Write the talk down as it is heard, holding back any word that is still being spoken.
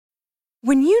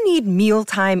When you need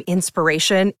mealtime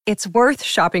inspiration, it's worth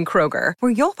shopping Kroger,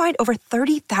 where you'll find over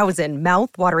 30,000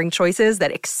 mouth-watering choices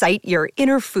that excite your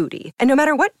inner foodie. And no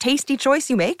matter what tasty choice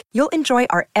you make, you'll enjoy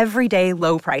our everyday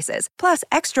low prices, plus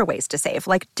extra ways to save,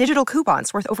 like digital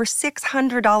coupons worth over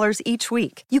 $600 each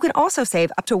week. You can also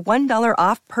save up to $1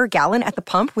 off per gallon at the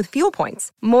pump with fuel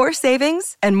points. More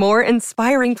savings and more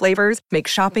inspiring flavors make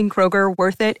shopping Kroger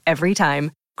worth it every time.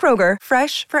 Kroger,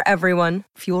 fresh for everyone.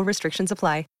 Fuel restrictions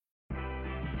apply.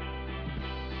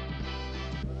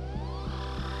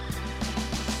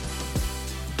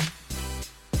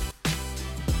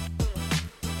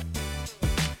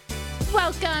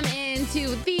 Welcome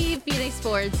into the Phoenix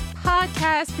Sports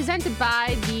Podcast, presented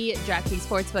by the DraftKings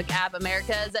Sportsbook app,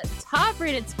 America's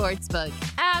top-rated sportsbook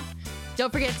app.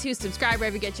 Don't forget to subscribe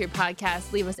wherever you get your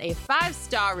podcast. Leave us a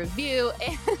 5-star review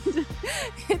and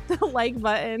hit the like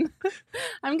button.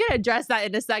 I'm going to address that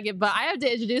in a second, but I have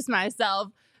to introduce myself.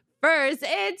 First,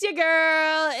 it's your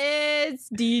girl. It's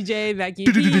DJ Mackie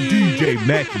P. DJ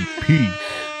Mackie P.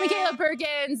 Michaela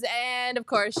Perkins, and of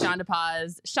course, Shonda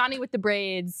Paz. Shawnee with the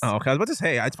braids. Oh, okay. I was about to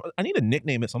say, I need a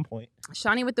nickname at some point.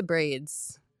 Shawnee with the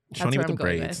braids. Shawnee with the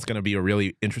braids. It's going to be a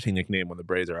really interesting nickname when the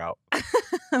braids are out.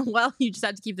 Well, you just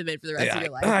have to keep them in for the rest of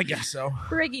your life. I guess so.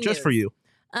 Breaking just news. For you.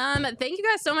 Thank you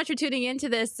guys so much for tuning into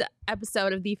this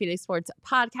episode of the Phoenix Sports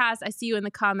Podcast. I see you in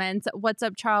the comments. What's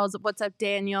up, Charles? What's up,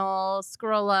 Daniel?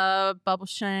 Scroll up, Bubble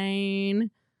Shane.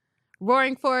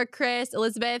 Roaring Fork, Chris,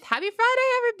 Elizabeth. Happy Friday,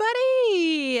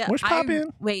 everybody. What's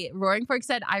poppin'? Wait, Roaring Fork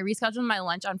said, I rescheduled my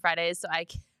lunch on Fridays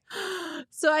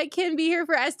so I can be here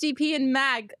for SGP and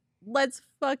Mac. Let's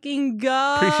fucking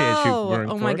go. Appreciate you, Roaring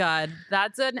Oh Fork. my God.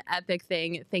 That's an epic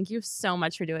thing. Thank you so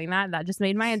much for doing that. That just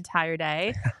made my entire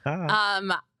day.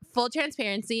 Full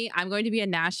transparency, I'm going to be in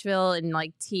Nashville in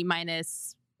like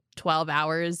T-minus 12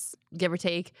 hours, give or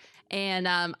take. And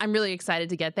I'm really excited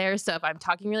to get there. So if I'm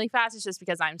talking really fast, it's just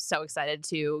because I'm so excited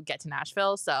to get to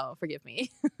Nashville. So forgive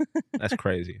me. That's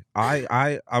crazy. I'm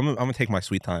gonna take my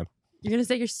sweet time. You're gonna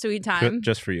take your sweet time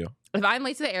Just for you. If I'm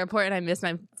late to the airport and I miss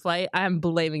my flight, I'm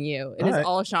blaming you. It is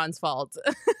all Sean's fault.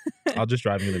 I'll just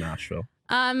drive you to Nashville.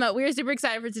 We are super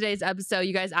excited for today's episode.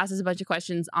 You guys asked us a bunch of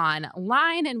questions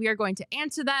online, and we are going to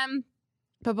answer them.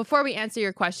 But before we answer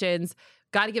your questions,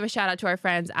 got to give a shout out to our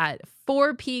friends at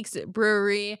Four Peaks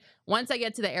Brewery. Once I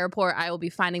get to the airport, I will be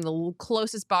finding the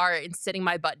closest bar and sitting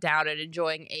my butt down and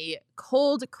enjoying a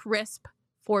cold, crisp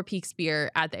Four Peaks beer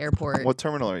at the airport. What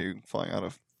terminal are you flying out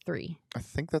of? 3. I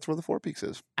think that's where the Four Peaks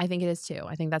is. I think it is too.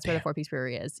 I think that's where the Four Peaks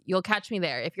Brewery is. You'll catch me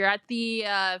there. If you're at the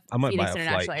Phoenix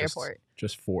International Airport.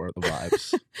 Just for the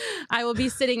vibes. I will be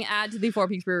sitting at the Four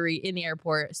Peaks Brewery in the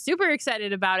airport. Super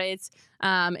excited about it.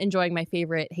 Enjoying my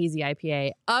favorite hazy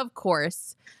IPA, of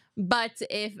course. But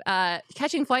if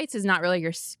catching flights is not really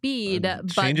your speed,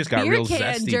 but Shane just got real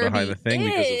zesty behind the thing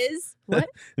is what?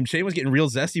 And Shane was getting real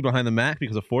zesty behind the Mac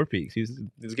because of Four Peaks. He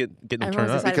was getting them turned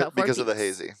up because of the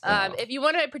hazy. If you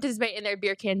want to participate in their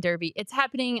beer can derby, it's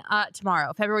happening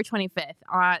tomorrow, February 25th,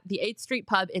 at the 8th Street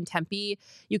Pub in Tempe.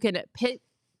 You can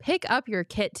pick up your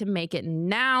kit to make it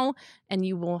now, and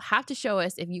you will have to show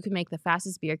us if you can make the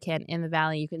fastest beer can in the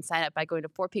valley. You can sign up by going to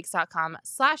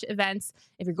fourpeaks.com/events.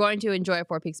 If you're going to enjoy a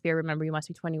Four Peaks beer, remember you must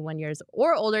be 21 years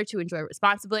or older to enjoy it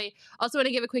responsibly. Also want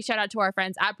to give a quick shout out to our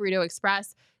friends at Burrito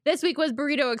Express. This week was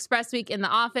Burrito Express week in the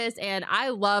office, and I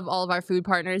love all of our food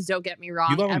partners. Don't get me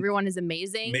wrong. Everyone is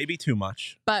amazing. Maybe too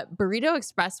much. But Burrito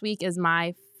Express week is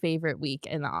my favorite week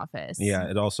in the office. Yeah,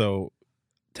 it also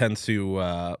tends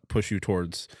to push you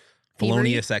towards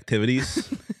felonious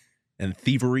activities and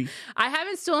thievery. I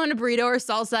haven't stolen a burrito or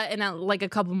salsa in like a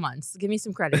couple months. Give me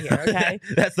some credit here, okay?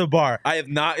 That's the bar. I have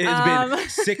not.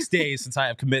 It's been 6 days since I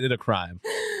have committed a crime.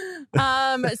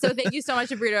 So thank you so much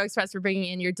to Burrito Express for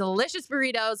bringing in your delicious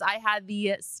burritos. I had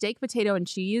the steak, potato, and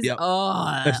cheese. Yep.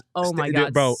 Oh my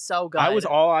God, bro, so good. I was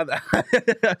all on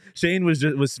that. Shane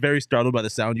was very startled by the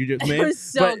sound you just made. It was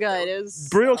so good. It was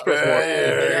Burrito Express.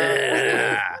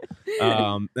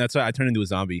 That's why I turned into a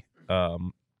zombie.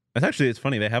 It's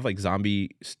funny. They have like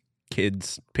zombie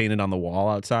kids painted on the wall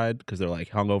outside because they're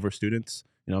like hungover students.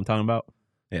 You know what I'm talking about?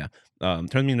 Yeah.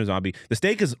 Turned me into a zombie. The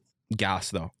steak is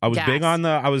gas though. I was big on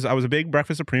I was a big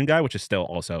breakfast supreme guy, which is still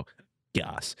also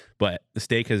gas. But the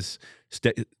steak has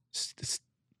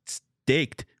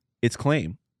staked its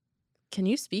claim. Can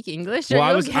you speak English? Well,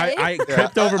 Are you okay? I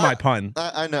tripped over my pun.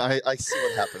 I know. I see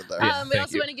what happened there. Yeah, We thank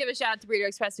also you. want to give a shout out to Burrito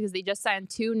Express because they just signed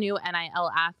 2 new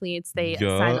NIL athletes. They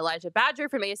Yeah. signed Elijah Badger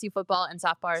from ASU football and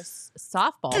softball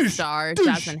star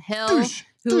Jasmine Hill,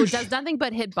 who does nothing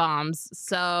but hit bombs.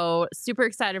 So super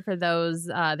excited for those.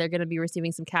 They're going to be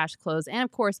receiving some cash, clothes, and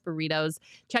of course burritos.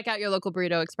 Check out your local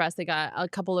Burrito Express. They got a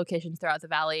couple locations throughout the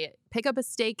valley. Pick up a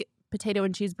steak, potato,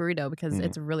 and cheese burrito because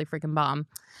it's a really freaking bomb.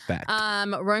 Fact.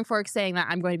 Roaring Fork saying that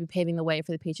I'm going to be paving the way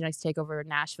for the PHNX takeover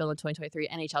Nashville in 2023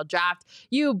 NHL draft.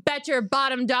 You bet your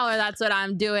bottom dollar that's what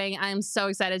I'm doing. I'm so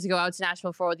excited to go out to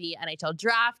Nashville for the NHL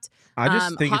draft. I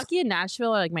just think hockey and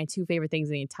Nashville are like my 2 favorite things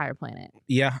in the entire planet.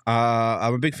 Yeah,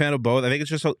 I'm a big fan of both. I think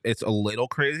it's a little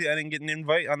crazy I didn't get an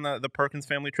invite on the Perkins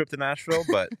family trip to Nashville,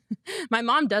 but My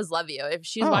mom does love you. If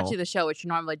she's watching the show, which she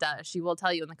normally does, she will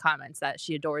tell you in the comments that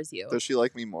she adores you. Does she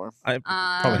like me more?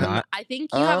 Probably not. I think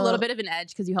you have a little bit of an edge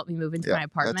because you helped me move into my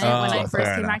apartment that's- when I Oh, first fair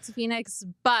came enough. back to Phoenix.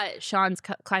 But Sean's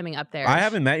climbing up there. I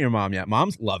haven't met your mom yet.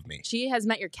 Moms love me. She has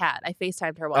met your cat. I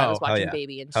FaceTimed her while I was Oh, hell watching yeah.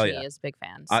 Baby, and Hell she yeah. is a big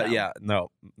fan. So. Yeah,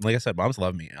 no, like I said, moms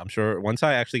love me. I'm sure once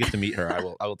I actually get to meet her,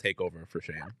 I will take over for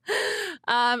Shane.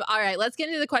 All right, let's get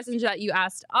into the questions that you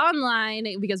asked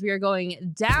online because we are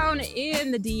going down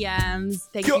in the DMs.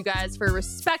 Thank you guys for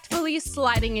respectfully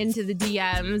sliding into the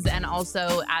DMs and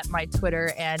also at my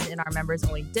Twitter and in our members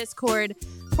only Discord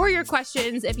for your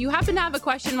questions. If you happen to have a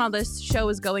question while this show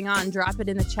is going on, drop it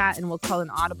in the chat and we'll call an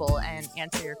audible and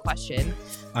answer your question.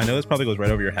 I know this probably goes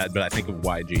right over your head, but I think of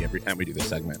YG every time we do this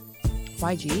segment.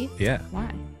 YG? Yeah.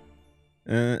 Why?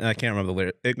 I can't remember the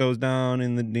lyric. It goes down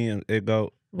in the DM. It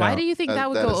go. Why no. do you think that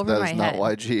would go over my That is not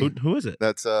head? YG. Who is it?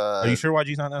 That's Are you sure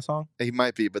YG's not in that song? He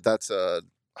might be, but that's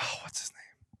what's his name?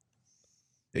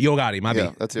 Yo Gotti, my Yeah,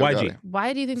 B. that's Yo YG. Gotti.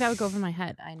 Why do you think that would go over my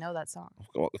head? I know that song.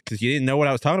 Because you didn't know what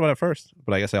I was talking about at first,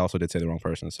 but I guess I also did say the wrong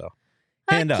person. So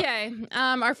hand up. Okay.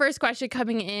 Our first question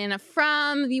coming in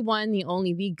from the one, the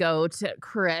only, the GOAT,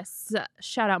 Chris.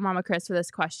 Shout out Mama Chris for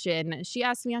this question. She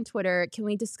asked me on Twitter, can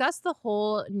we discuss the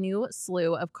whole new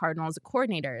slew of Cardinals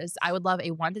coordinators? I would love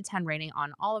a 1 to 10 rating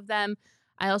on all of them.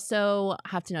 I also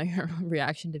have to know your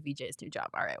reaction to VJ's new job.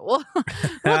 All right, we'll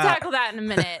tackle that in a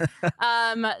minute.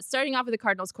 Starting off with the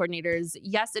Cardinals coordinators,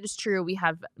 yes, it is true. We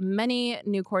have many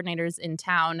new coordinators in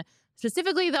town.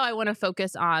 Specifically, though, I want to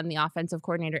focus on the offensive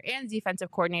coordinator and defensive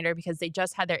coordinator because they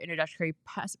just had their introductory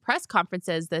press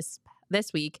conferences this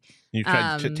week. You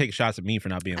tried to take shots at me for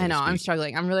not being able I know, to speak. I'm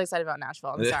struggling. I'm really excited about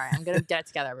Nashville. I'm sorry. I'm going to get it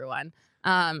together, everyone.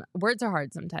 Words are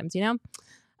hard sometimes, you know?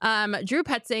 Drew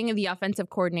Petzing, the offensive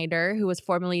coordinator, who was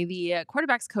formerly the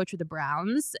quarterback's coach with the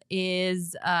Browns,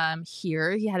 is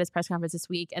here. He had his press conference this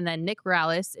week. And then Nick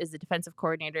Rallis is the defensive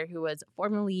coordinator, who was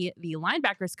formerly the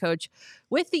linebackers coach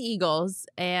with the Eagles.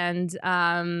 And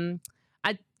I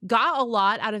got a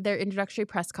lot out of their introductory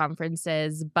press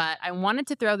conferences, but I wanted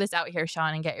to throw this out here,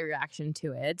 Sean, and get your reaction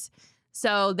to it.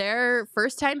 So their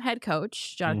first-time head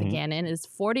coach, Jonathan Gannon, is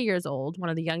 40 years old,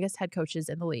 one of the youngest head coaches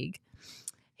in the league.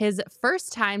 His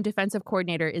first-time defensive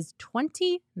coordinator is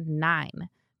 29,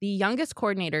 the youngest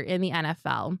coordinator in the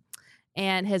NFL.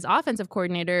 And his offensive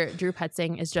coordinator, Drew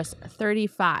Petzing, is just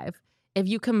 35. If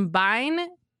you combine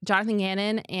Jonathan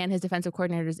Gannon and his defensive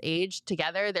coordinator's age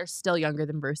together, they're still younger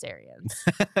than Bruce Arians.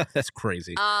 That's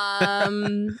crazy.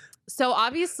 So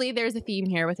obviously there's a theme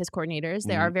here with his coordinators.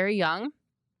 They are very young.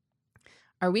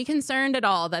 Are we concerned at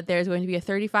all that there's going to be a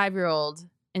 35-year-old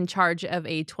in charge of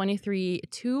a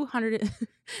 $230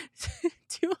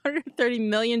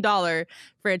 million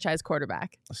franchise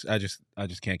quarterback? I just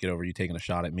can't get over you taking a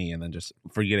shot at me and then just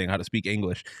forgetting how to speak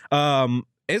English.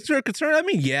 Is there a concern? I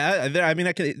mean, yeah. I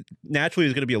can naturally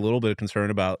there's going to be a little bit of concern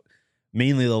about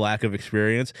mainly the lack of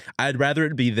experience. I'd rather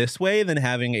it be this way than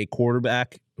having a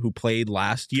quarterback who played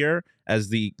last year as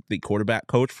the quarterback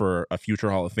coach for a future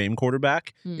Hall of Fame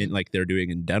quarterback, in like they're doing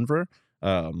in Denver.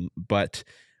 But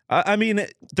I mean,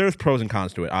 there's pros and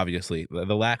cons to it. Obviously,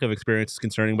 the lack of experience is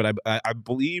concerning. But I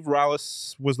believe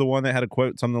Rallis was the one that had a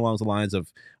quote something along the lines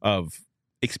of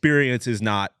experience is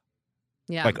not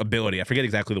like ability. I forget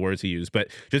exactly the words he used, but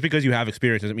just because you have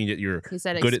experience doesn't mean that you're. He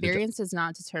said good experience does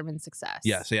not determine success.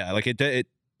 Yes, yeah. Like it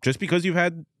just because you've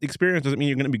had experience doesn't mean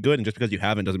you're going to be good, and just because you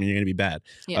haven't doesn't mean you're going to be bad.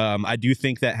 Yeah. I do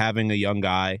think that having a young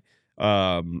guy,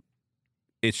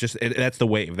 it's just that's the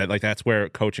wave that's where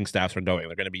coaching staffs are going.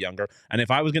 They're going to be younger, and if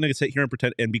I was going to sit here and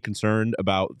pretend and be concerned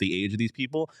about the age of these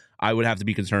people, I would have to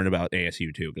be concerned about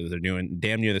ASU too because they're doing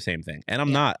damn near the same thing, and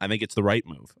I'm not. I think it's the right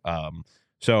move.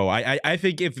 So I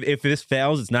think if this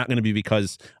fails, it's not going to be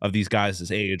because of these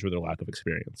guys' age or their lack of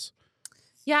experience.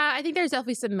 Yeah, I think there's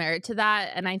definitely some merit to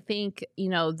that. And I think,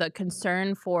 the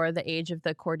concern for the age of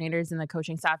the coordinators and the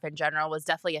coaching staff in general was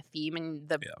definitely a theme in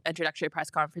the introductory press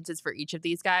conferences for each of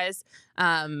these guys.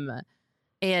 And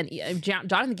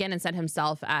Jonathan Gannon said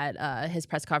himself at his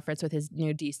press conference with his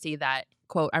new DC that,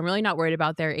 quote, "I'm really not worried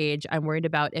about their age. I'm worried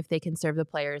about if they can serve the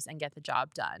players and get the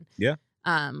job done." Yeah.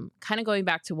 Kind of going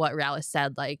back to what Rallis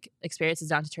said, like, experience does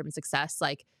not determine success.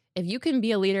 Like, if you can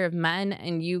be a leader of men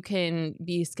and you can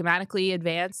be schematically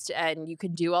advanced and you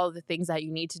can do all of the things that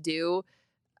you need to do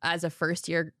as a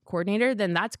first-year coordinator,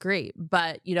 then that's great.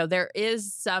 But, there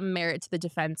is some merit to the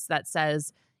defense that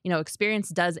says, experience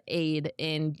does aid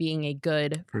in being a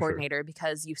good coordinator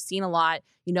because you've seen a lot,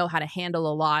 you know how to handle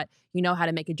a lot, you know how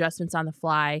to make adjustments on the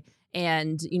fly.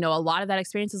 And, a lot of that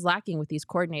experience is lacking with these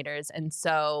coordinators. And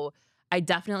so I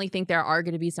definitely think there are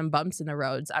going to be some bumps in the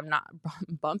roads. I'm not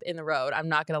going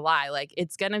to lie. Like,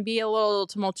 it's going to be a little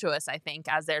tumultuous, I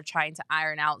think, as they're trying to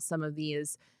iron out some of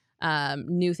these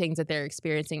new things that they're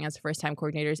experiencing as first-time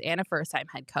coordinators and a first-time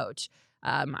head coach.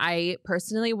 I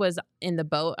personally was in the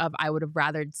boat of I would have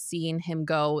rather seen him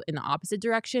go in the opposite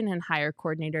direction and hire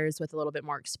coordinators with a little bit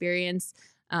more experience,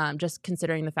 just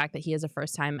considering the fact that he is a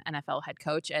first-time NFL head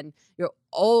coach. And you're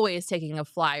always taking a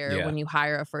flyer when you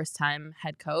hire a first-time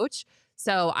head coach.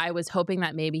 So I was hoping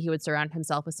that maybe he would surround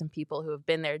himself with some people who have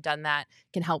been there, done that,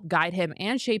 can help guide him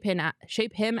and shape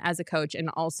him as a coach,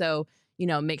 and also,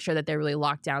 make sure that they're really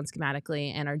locked down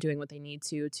schematically and are doing what they need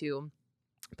to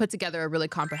put together a really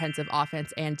comprehensive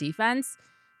offense and defense.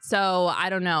 So I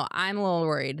don't know. I'm a little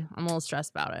worried. I'm a little stressed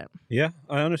about it. Yeah,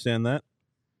 I understand that.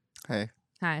 Hey.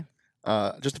 Hi.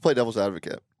 Just to play devil's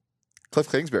advocate,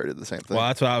 Cliff Kingsbury did the same thing. Well,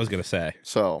 that's what I was going to say.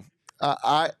 So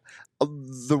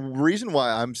the reason why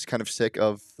I'm kind of sick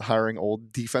of hiring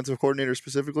old defensive coordinators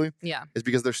specifically is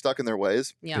because they're stuck in their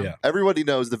ways. Yeah. Everybody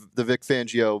knows the Vic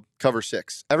Fangio cover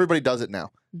 6. Everybody does it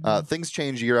now. Mm-hmm. Things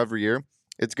change year every year.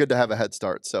 It's good to have a head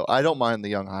start. So I don't mind the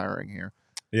young hiring here.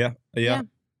 Yeah.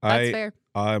 That's fair.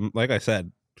 Like I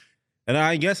said, and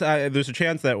I guess there's a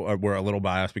chance that we're a little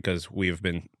biased because we've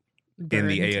been in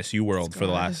the ASU world for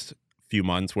the last few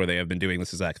months where they have been doing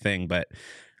this exact thing. But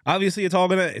obviously,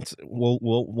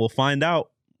 we'll find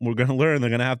out. We're gonna learn. They're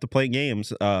gonna have to play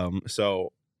games.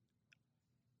 So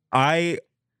I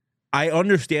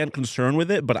understand concern with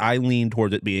it, but I lean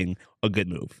towards it being a good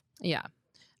move. Yeah.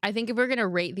 I think if we're going to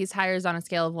rate these hires on a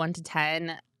scale of 1 to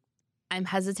 10, I'm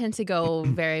hesitant to go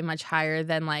very much higher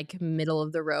than like middle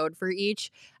of the road for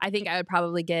each. I think I would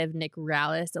probably give Nick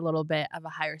Rallis a little bit of a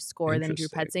higher score than Drew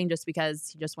Petzing just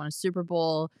because he just won a Super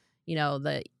Bowl.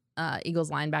 The Eagles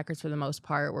linebackers for the most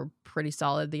part were pretty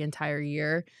solid the entire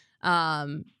year.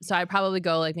 So I'd probably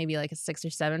go maybe a 6 or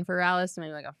 7 for Rallis,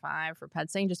 maybe a 5 for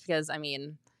Petzing just because,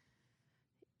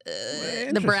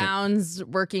 the Browns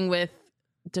working with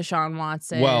Deshaun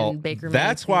Watson, Baker Mayfield.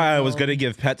 That's why I was going to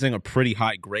give Petzing a pretty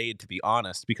high grade, to be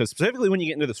honest, because specifically when you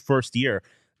get into this first year,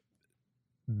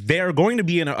 they're going to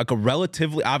be in a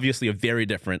relatively, obviously a very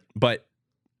different, but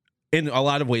in a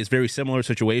lot of ways, very similar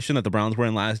situation that the Browns were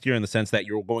in last year in the sense that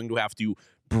you're going to have to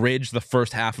bridge the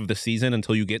first half of the season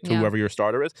until you get to whoever your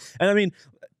starter is. And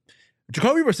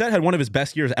Jacoby Brissett had one of his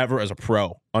best years ever as a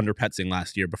pro under Petzing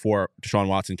last year before Deshaun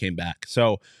Watson came back.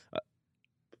 So,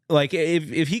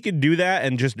 if he could do that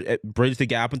and just bridge the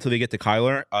gap until they get to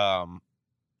Kyler,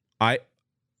 I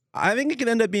think it could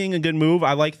end up being a good move.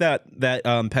 I like that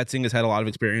Petzing has had a lot of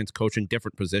experience coaching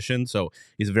different positions, so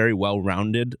he's a very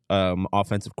well-rounded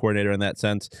offensive coordinator in that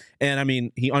sense.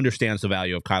 And he understands the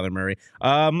value of Kyler Murray.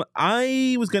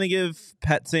 I was going to give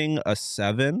Petzing a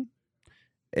 7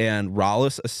 and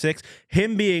Rallis a 6.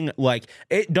 Him being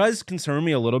it does concern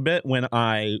me a little bit when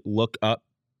I look up.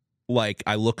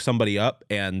 I look somebody up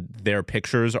and their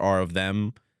pictures are of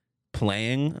them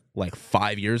playing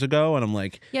 5 years ago, and I'm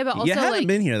like, yeah, but also you haven't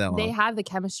been here that long. They have the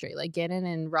chemistry. Gannon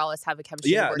and Rallis have the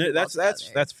chemistry. Yeah,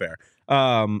 that's fair.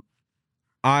 I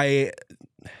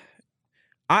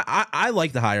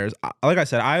like the hires. Like I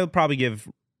said, I would probably give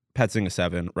Petzing a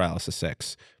 7, Rallis a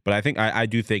 6, but I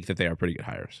do think that they are pretty good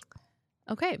hires.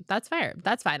 Okay, that's fair.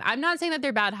 That's fine. I'm not saying that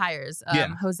they're bad hires.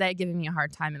 Jose giving me a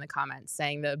hard time in the comments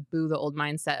saying the old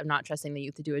mindset of not trusting the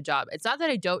youth to do a job. It's not that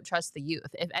I don't trust the youth.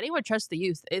 If anyone trusts the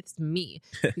youth, it's me.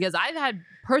 Because I've had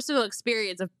personal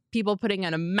experience of people putting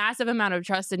in a massive amount of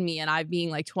trust in me and I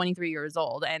being 23 years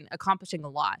old and accomplishing a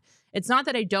lot. It's not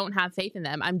that I don't have faith in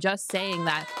them. I'm just saying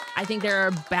that I think there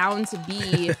are bound to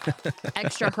be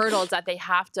extra hurdles that they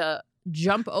have to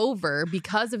jump over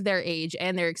because of their age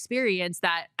and their experience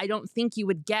that I don't think you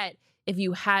would get if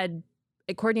you had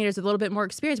coordinators with a little bit more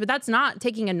experience, but that's not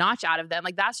taking a notch out of them.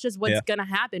 Like, that's just what's going to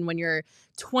happen when you're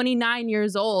 29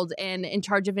 years old and in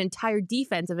charge of an entire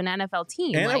defense of an NFL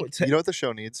team. And like, you know what the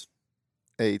show needs?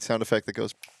 A sound effect that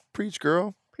goes, "Preach,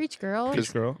 girl." Preach, girl.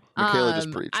 Preach, girl. Michaela just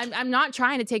preached. I'm not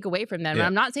trying to take away from them. Yeah.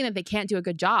 I'm not saying that they can't do a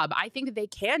good job. I think that they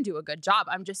can do a good job.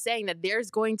 I'm just saying that there's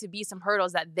going to be some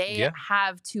hurdles that they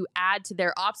have to add to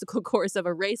their obstacle course of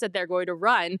a race that they're going to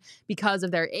run because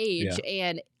of their age.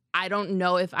 And I don't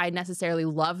know if I necessarily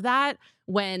love that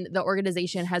when the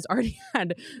organization has already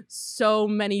had so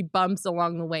many bumps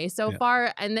along the way so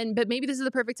far. But maybe this is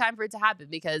the perfect time for it to happen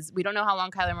because we don't know how long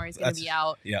Kyler Murray is going to be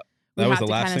out. Yeah. That was the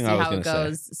last thing I was going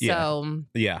to say. So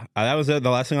that was the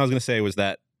last thing I was going to say was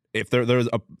that if there's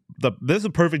this is a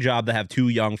perfect job to have two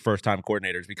young first-time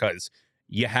coordinators because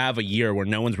you have a year where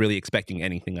no one's really expecting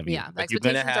anything of you. Yeah, like you're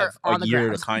going to have a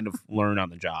year to kind of learn on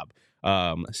the job.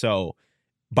 So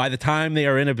by the time they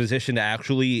are in a position to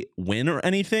actually win or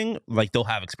anything, like they'll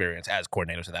have experience as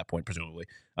coordinators at that point, presumably.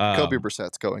 Kobe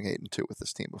Brissett's going 8-2 with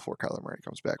this team before Kyler Murray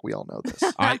comes back. We all know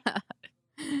this.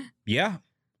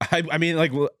 I mean,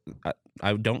 like,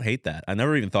 I don't hate that. I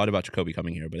never even thought about Jacoby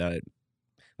coming here, but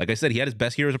like I said, he had his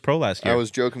best year as a pro last year. I was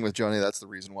joking with Johnny. That's the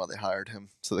reason why they hired him,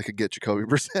 so they could get Jacoby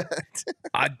Brissett.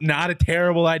 Not a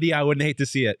terrible idea. I wouldn't hate to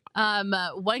see it.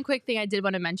 One quick thing I did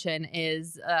want to mention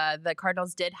is the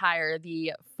Cardinals did hire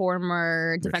the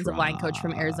former defensive line coach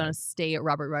from Arizona State,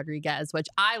 Robert Rodriguez, which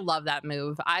I love that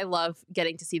move. I love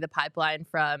getting to see the pipeline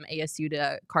from ASU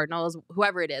to Cardinals,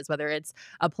 whoever it is, whether it's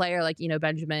a player like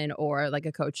Benjamin or like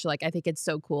a coach. Like, I think it's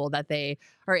so cool that they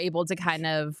are able to kind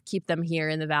of keep them here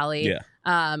in the Valley. Yeah.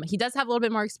 He does have a little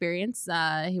bit more experience.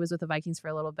 He was with the Vikings for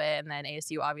a little bit and then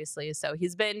ASU, obviously. So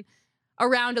he's been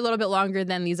around a little bit longer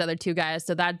than these other two guys.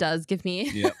 So that does give me.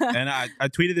 Yeah. And I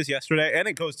tweeted this yesterday, and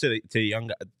it goes to the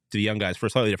young guys for a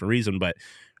slightly different reason. But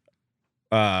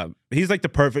he's like the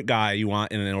perfect guy you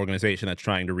want in an organization that's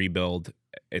trying to rebuild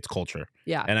its culture.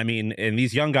 Yeah. And I mean, and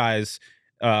these young guys,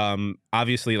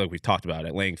 obviously, like we've talked about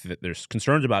at length, that there's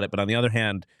concerns about it. But on the other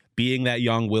hand, being that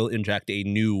young will inject a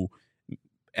new,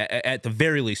 at the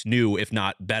very least, new, if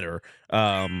not better,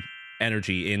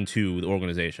 energy into the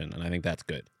organization. And I think that's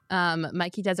good.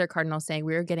 Mikey Desert Cardinal saying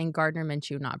we're getting Gardner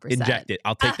Minshew, not Brissett. Inject it.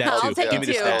 I'll take that too. I'll take Give me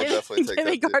the stats. Definitely take Give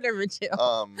me that Gardner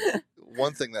Minshew.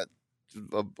 One thing that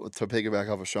to piggyback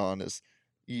off of Sean is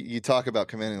you talk about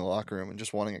commanding the locker room and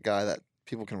just wanting a guy that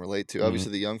people can relate to.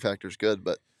 Obviously, the young factor is good,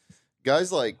 but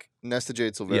guys like Nesta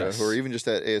Jade Silvera, who are even just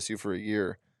at ASU for a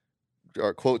year,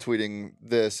 are quote tweeting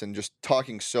this and just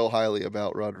talking so highly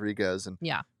about Rodriguez. And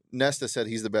Nesta said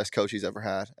he's the best coach he's ever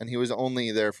had, and he was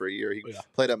only there for a year. He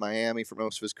played at Miami for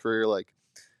most of his career. Like,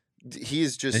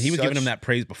 he's just, and he was giving him that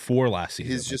praise before last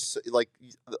season. He's just like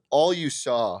all you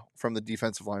saw from the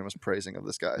defensive line was praising of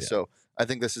this guy. Yeah. So I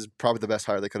think this is probably the best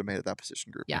hire they could have made at that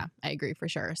position group. Yeah, I agree for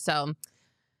sure. So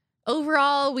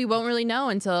overall, we won't really know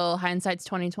until hindsight's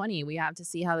 2020. We have to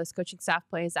see how this coaching staff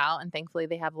plays out, and thankfully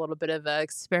they have a little bit of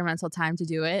experimental time to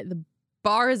do it. The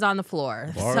bar is on the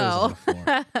floor.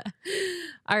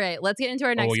 All right, let's get into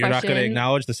our next question. You're not going to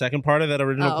acknowledge the second part of that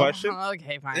original question?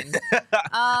 Okay, fine.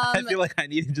 I feel like I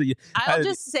needed to. I'll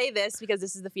just say this because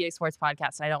this is the Phoenix Sports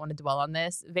Podcast, and I don't want to dwell on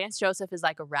this. Vance Joseph is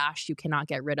like a rash you cannot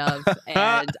get rid of,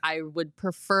 and I would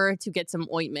prefer to get some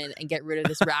ointment and get rid of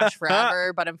this rash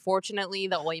forever. But unfortunately,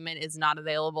 the ointment is not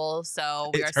available,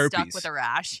 so we are stuck with a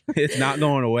rash. It's not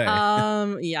going away.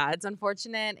 Yeah, it's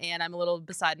unfortunate, and I'm a little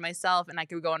beside myself, and I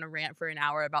could go on a rant for an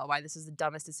hour about why this is the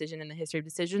dumbest decision in the history of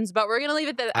decisions. But we're gonna leave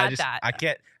it at that.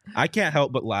 I can't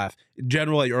help but laugh.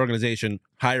 General at your organization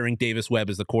hiring Davis Webb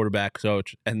as the quarterback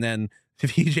coach, and then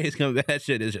VJ's coming back. That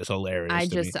shit is just hilarious. I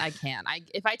can't.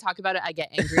 If I talk about it, I get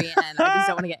angry, and I just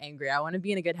don't want to get angry. I want to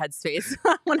be in a good headspace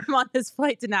when I'm on this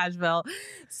flight to Nashville.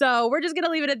 So we're just gonna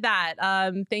leave it at that.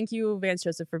 Thank you, Vance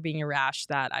Joseph, for being a rash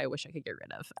that I wish I could get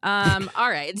rid of. All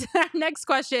right. Next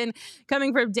question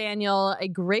coming from Daniel. A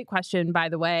great question, by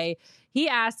the way. He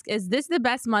asks, is this the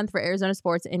best month for Arizona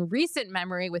sports in recent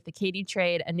memory with the KD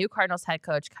trade, a new Cardinals head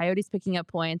coach, Coyotes picking up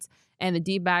points, and the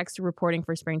D-backs reporting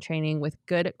for spring training with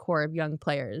good core of young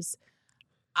players?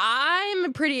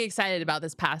 I'm pretty excited about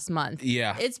this past month.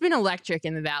 Yeah. It's been electric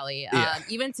in the Valley. Yeah.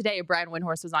 Even today, Brian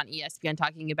Windhorst was on ESPN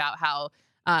talking about how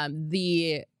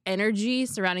the energy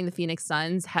surrounding the Phoenix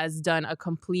Suns has done a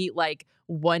complete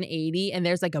 180, and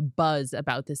there's a buzz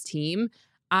about this team.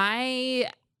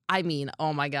 I mean,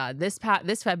 oh my God, this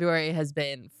February has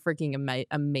been freaking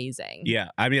amazing. Yeah,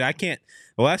 I mean, the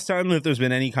last time that there's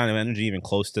been any kind of energy even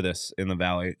close to this in the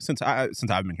Valley since I've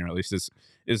been here, at least, is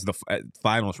the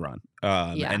finals run.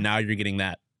 And now you're getting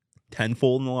that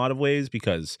tenfold in a lot of ways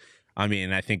because, I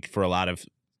mean, I think for a lot of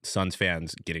Suns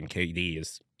fans, getting KD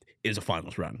is a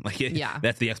finals run. Like, Yeah.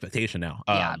 that's the expectation now.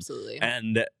 Yeah, absolutely.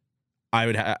 And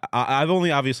I've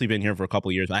only obviously been here for a couple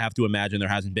of years. I have to imagine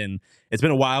it's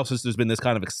been a while since there's been this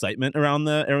kind of excitement around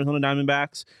the Arizona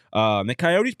Diamondbacks. The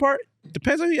Coyotes part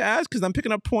depends on who you ask, because them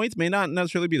picking up points may not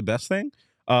necessarily be the best thing.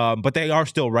 But they are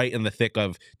still right in the thick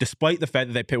of, despite the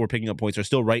fact that they were picking up points, they're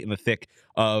still right in the thick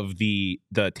of the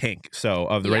tank. So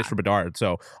of the race for Bedard.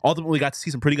 So ultimately, we got to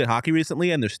see some pretty good hockey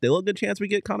recently, and there's still a good chance we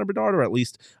get Connor Bedard, or at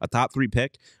least a top 3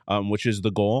 pick, which is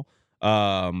the goal.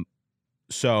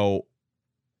 So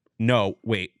no,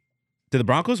 wait, did the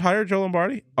Broncos hire Joe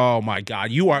Lombardi? Oh my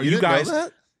God, you guys. Know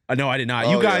that? No, I did not.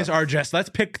 Oh, you guys are just, let's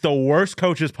pick the worst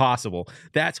coaches possible.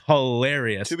 That's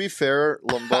hilarious. To be fair,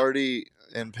 Lombardi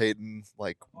and Peyton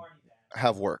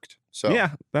have worked. So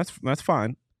yeah, that's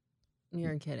fine.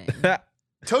 You're kidding.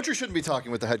 Tocher shouldn't be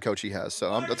talking with the head coach he has. So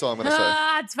that's all I'm going to say.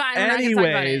 That's fine. We're not going to talk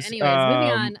about it. Anyways,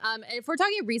 Moving on. If we're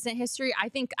talking recent history, I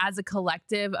think as a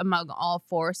collective among all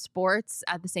 4 sports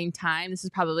at the same time, this is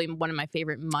probably one of my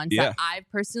favorite months that I've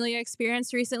personally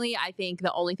experienced recently. I think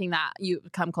the only thing that you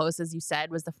come close, as you said,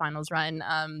 was the finals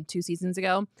run 2 seasons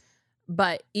ago.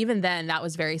 But even then, that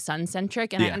was very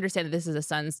Sun-centric. And I understand that this is a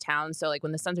Suns town. So, like,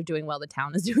 when the Suns are doing well, the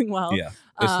town is doing well. Yeah.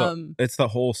 It's the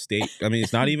whole state. I mean,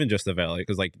 it's not even just the Valley.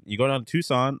 Because, like, you go down to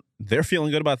Tucson, they're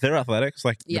feeling good about their athletics.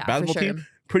 Like, the basketball team,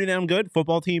 pretty damn good.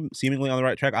 Football team, seemingly on the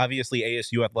right track. Obviously,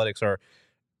 ASU athletics are,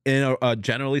 in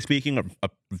generally speaking, a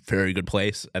very good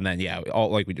place. And then, all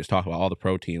like we just talked about, all the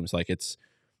pro teams. Like, it's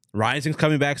Rising's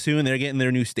coming back soon. They're getting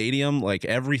their new stadium. Like,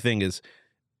 everything is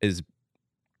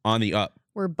on the up.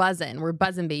 We're buzzing,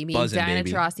 baby. Diana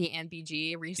Taurasi and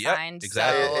BG re-signed. Yep,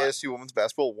 exactly. So. ASU women's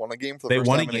basketball won a game for the first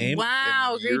time. They won a game.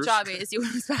 Wow, in great years. job, ASU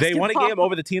women's basketball. They won a game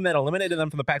over the team that eliminated them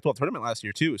from the Pac-12 tournament last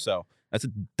year too. So that's a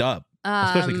dub,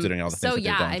 especially considering all the things that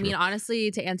they've gone through.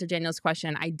 Honestly, to answer Daniel's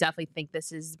question, I definitely think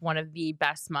this is one of the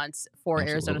best months for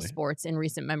Arizona sports in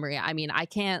recent memory. I mean, I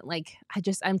can't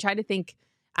I'm trying to think.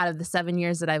 Out of the 7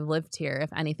 years that I've lived here, if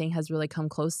anything has really come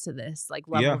close to this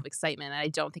level of excitement, and I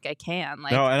don't think I can.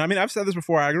 No, and I mean, I've said this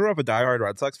before. I grew up a diehard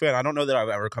Red Sox fan. I don't know that I've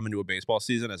ever come into a baseball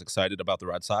season as excited about the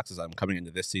Red Sox as I'm coming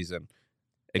into this season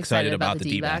excited about the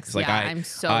D-backs. Like, I'm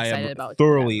so excited about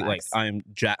thoroughly the like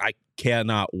I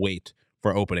cannot wait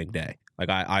for opening day. Like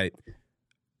I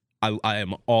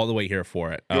am all the way here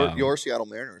for it. Your Seattle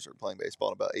Mariners are playing baseball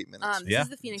in about 8 minutes. This is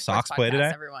the Phoenix Sox Sports play Podcast,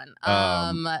 today. Everyone.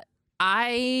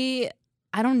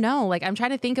 I don't know. Like, I'm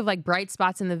trying to think of like bright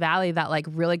spots in the Valley that like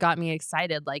really got me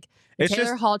excited. Like the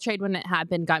Taylor Hall trade when it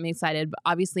happened got me excited. But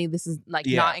obviously, this is like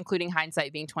not including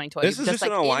hindsight being 2020. This is just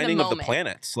an aligning of the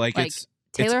planets. Like it's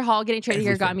Taylor Hall getting traded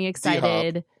here got me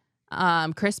excited.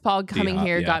 Chris Paul coming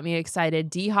here got me excited.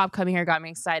 D Hop coming here got me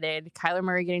excited. Kyler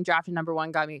Murray getting drafted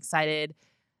 #1 got me excited.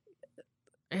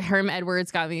 Herm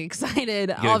Edwards got me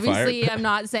excited. Obviously, I'm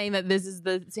not saying that this is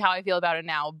how I feel about it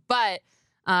now, but.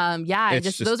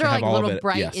 Those are like little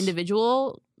bright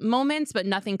individual moments, but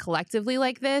nothing collectively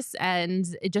like this. And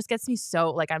it just gets me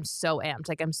I'm so amped.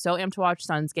 Like, I'm so amped to watch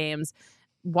Suns games.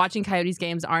 Watching Coyotes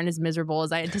games aren't as miserable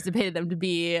as I anticipated them to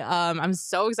be. I'm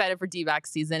so excited for D-backs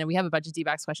season, and we have a bunch of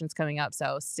D-backs questions coming up,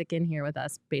 so stick in here with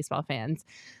us, baseball fans.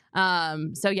 I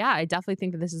definitely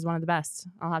think that this is one of the best,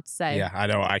 I'll have to say. Yeah, I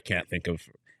know. I can't think of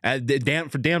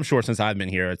for damn sure since I've been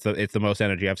here, it's the most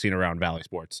energy I've seen around Valley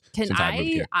sports since I moved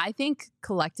here. I think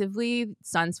collectively,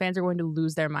 Suns fans are going to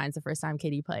lose their minds the first time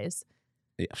KD plays.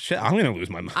 Yeah, shit, I'm gonna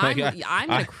lose my mind. I'm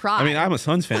gonna cry. I mean, I'm a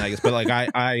Suns fan, I guess, but like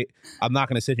I'm not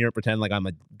gonna sit here and pretend like I'm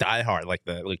a diehard like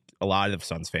a lot of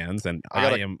Suns fans, and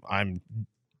I'm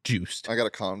juiced. I got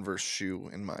a Converse shoe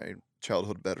in my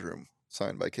childhood bedroom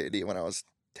signed by KD when I was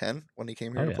 10 when he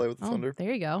came here to play with the Thunder.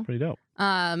 There you go. Pretty dope.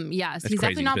 He's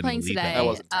definitely not playing today. I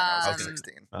wasn't 10, I was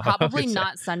 16. Probably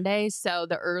not Sunday. So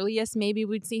the earliest maybe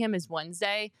we'd see him is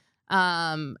Wednesday.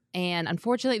 And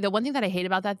unfortunately, the one thing that I hate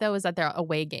about that though is that they're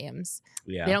away games.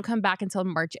 Yeah. They don't come back until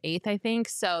March 8th, I think.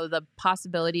 So the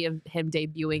possibility of him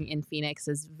debuting in Phoenix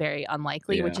is very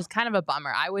unlikely, which is kind of a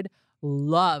bummer. I would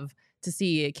love to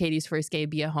see KD's first game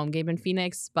be a home game in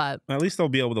Phoenix, but at least they'll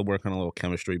be able to work on a little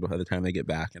chemistry by the time they get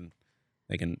back, and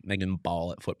they can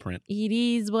ball at Footprint. It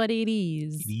is what it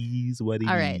is. It is what it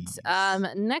is. All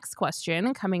right. Next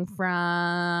question coming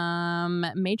from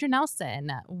Major Nelson.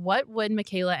 What would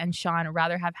Michaela and Sean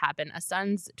rather have happen? A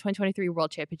Suns 2023 World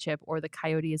Championship or the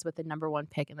Coyotes with the #1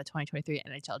 pick in the 2023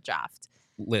 NHL Draft?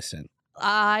 Listen.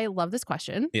 I love this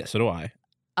question. Yeah, so do I.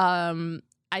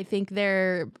 I think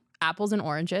they're apples and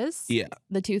oranges. Yeah.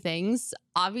 The two things.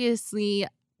 Obviously,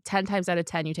 10 times out of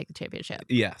 10, you take the championship.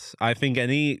 Yes. I think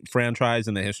any franchise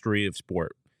in the history of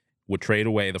sport would trade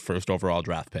away the first overall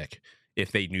draft pick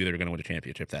if they knew they were going to win a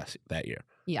championship that year.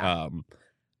 Yeah.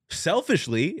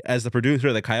 selfishly, as the producer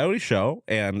of the Coyote Show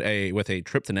and with a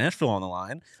trip to Nashville on the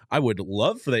line, I would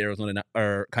love for the Arizona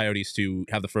Coyotes to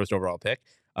have the first overall pick.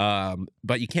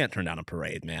 But you can't turn down a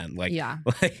parade, man. Like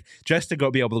just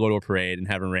to be able to go to a parade and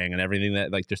have a ring and everything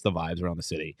that like just the vibes around the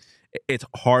city. It's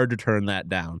hard to turn that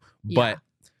down. But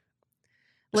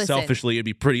selfishly, it'd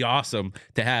be pretty awesome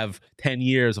to have 10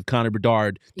 years of Connor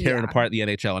Bedard tearing apart the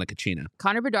NHL in a Kachina.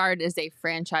 Connor Bedard is a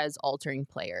franchise-altering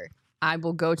player. I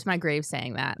will go to my grave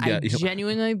saying that. I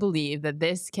genuinely believe that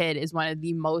this kid is one of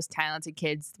the most talented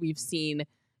kids we've seen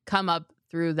come up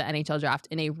through the NHL draft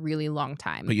in a really long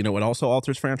time. But you know what also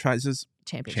alters franchises?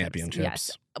 Championships.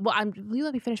 Yes. Well, will you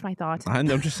let me finish my thought? I'm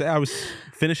just saying, I was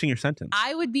finishing your sentence.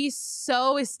 I would be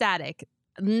so ecstatic.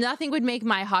 Nothing would make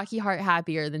my hockey heart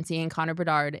happier than seeing Connor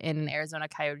Bedard in an Arizona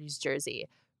Coyotes jersey.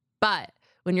 But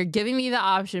when you're giving me the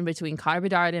option between Connor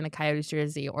Bedard in a Coyotes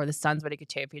jersey or the Suns winning a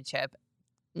championship,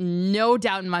 no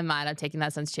doubt in my mind, I'm taking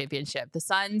that Suns championship. The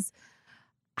Suns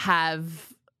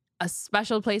have a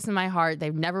special place in my heart.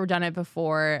 They've never done it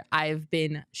before. I've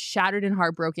been shattered and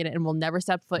heartbroken and will never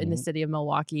step foot in the city of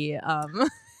Milwaukee.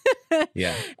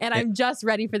 And I'm just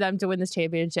ready for them to win this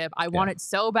championship. I want it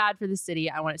so bad for the city.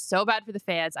 I want it so bad for the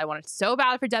fans. I want it so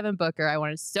bad for Devin Booker. I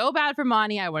want it so bad for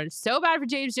Monty. I want it so bad for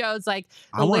James Jones. Like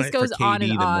the list goes on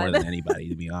and on. More than anybody,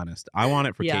 to be honest. I want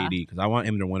it for KD because I want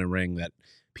him to win a ring that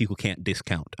people can't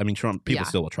discount. I mean, people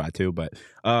still will try to, but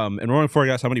and rolling forward,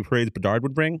 guys, how many parades Bedard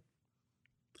would bring?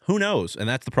 Who knows? And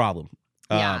that's the problem.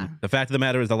 The fact of the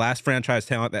matter is the last franchise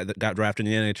talent that got drafted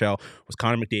in the NHL was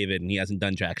Connor McDavid, and he hasn't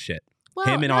done jack shit. Well,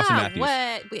 him and Austin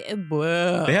Matthews.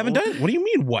 They haven't done it. What do you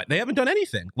mean what? They haven't done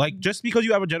anything. Like, just because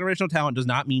you have a generational talent does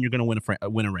not mean you're going to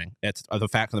win a ring. That's the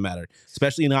fact of the matter.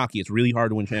 Especially in hockey, it's really hard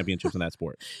to win championships in that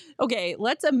sport. Okay,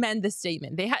 let's amend the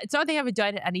statement. It's not they haven't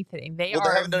done anything. They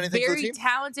are very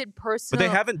talented personal. But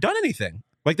they haven't done anything.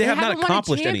 Like they have not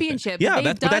accomplished anything. Yeah,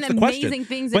 they've done amazing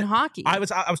things in hockey. I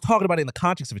was talking about it in the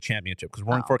context of a championship because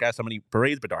Roaring Fork asked how many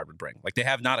parades Bedard would bring. Like they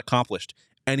have not accomplished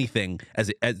anything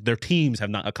as their teams have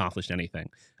not accomplished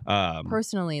anything.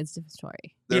 Personally, it's a different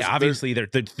story. Obviously they're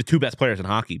the two best players in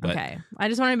hockey. But okay, I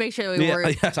just want to make sure that we were.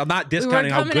 Yes, I'm not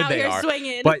discounting how good they are.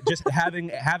 Swinging. But just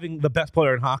having the best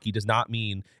player in hockey does not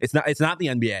mean it's not the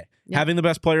NBA. Yep. Having the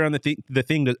best player on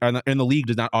in the league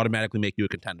does not automatically make you a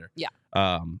contender. Yeah.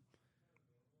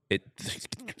 It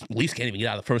at least can't even get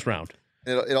out of the first round.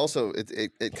 It also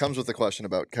comes with the question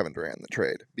about Kevin Durant in the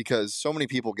trade because so many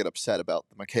people get upset about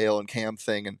the McHale and Cam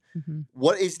thing and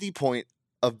what is the point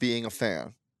of being a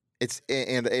fan? It's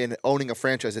and owning a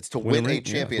franchise. It's to win a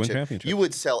championship. You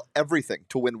would sell everything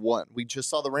to win one. We just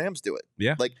saw the Rams do it.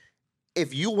 Yeah, like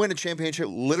if you win a championship,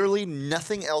 literally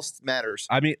nothing else matters.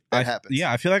 I mean, that happens.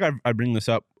 Yeah, I feel like I bring this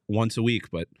up once a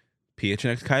week, but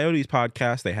PHNX Coyotes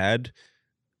podcast, they had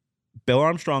Bill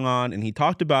Armstrong on, and he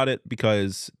talked about it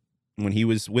because when he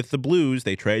was with the Blues,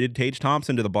 they traded Tage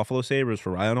Thompson to the Buffalo Sabres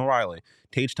for Ryan O'Reilly.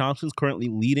 Tage Thompson's currently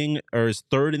leading, or is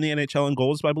third in the NHL in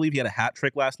goals, I believe. He had a hat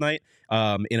trick last night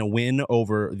in a win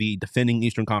over the defending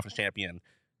Eastern Conference champion,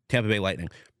 Tampa Bay Lightning.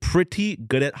 Pretty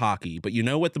good at hockey, but you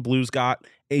know what the Blues got?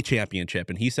 A championship,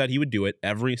 and he said he would do it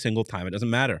every single time. It doesn't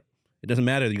matter. It doesn't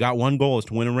matter. You got one goal is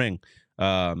to win a ring.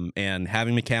 And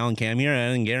having McHale and Cam here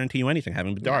doesn't guarantee you anything.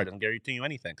 Having Bedard doesn't guarantee you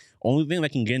anything. Only thing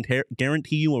that can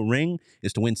guarantee you a ring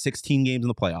is to win 16 games in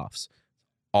the playoffs.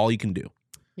 All you can do.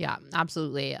 Yeah,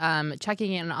 absolutely.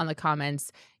 Checking in on the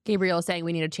comments, Gabriel saying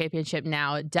we need a championship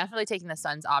now. Definitely taking the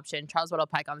Suns option. Charles Weddle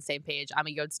Pike on the same page. I'm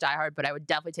a Yotes diehard, but I would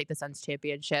definitely take the Suns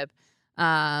championship.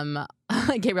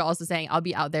 Gabriel also saying I'll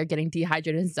be out there getting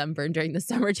dehydrated and sunburned during the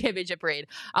summer championship parade.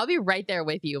 I'll be right there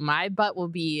with you. My butt will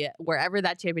be wherever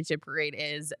that championship parade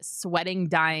is, sweating,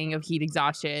 dying of heat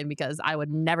exhaustion because I would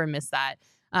never miss that.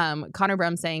 Connor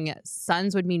Brum saying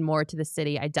Suns would mean more to the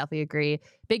city. I definitely agree.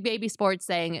 Big Baby Sports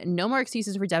saying no more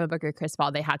excuses for Devin Booker, Chris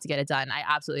Paul. They have to get it done. I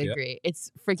absolutely agree.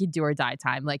 It's freaking do or die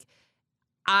time. Like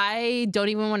I don't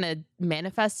even want to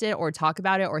manifest it or talk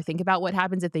about it or think about what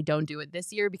happens if they don't do it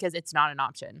this year because it's not an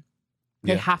option.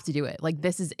 They have to do it. Like,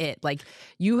 this is it. Like,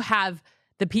 you have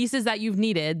the pieces that you've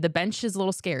needed. The bench is a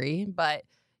little scary, but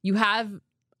you have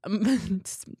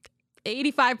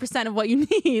 85% of what you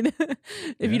need.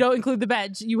 If you don't include the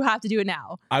bench, you have to do it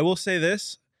now. I will say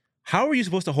this. How are you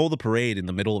supposed to hold a parade in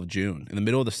the middle of June, in the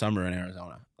middle of the summer in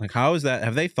Arizona? Like, how is that?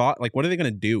 Have they thought, like, what are they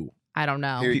going to do? I don't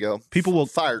know. Here you go. People will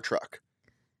fire truck.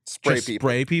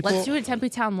 Spray people. Let's do it at Tempe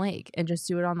Town Lake and just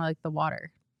do it on the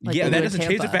water. Like that doesn't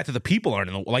change the fact that the people aren't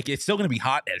in the like. It's still going to be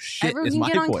hot as shit. Everyone can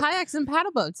get on kayaks and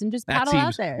paddle boats and just paddle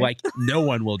out there. Like no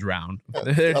one will drown.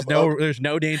 There's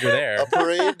no danger there. A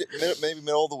parade, maybe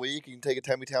middle of the week. You can take a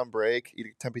Tempe Town break, eat a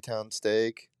Tempe Town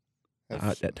steak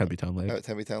at Tempe Town Lake. At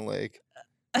Tempe Town Lake.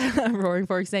 Roaring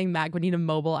Fork saying Mac would need a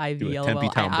mobile IV. Do a LOL. Tempe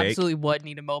Town I bake. absolutely would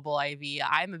need a mobile IV.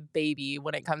 I'm a baby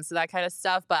when it comes to that kind of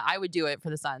stuff, but I would do it for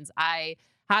the Suns. I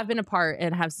have been a part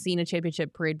and have seen a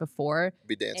championship parade before.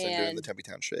 Be dancing doing the And Tempe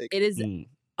Town shake. It is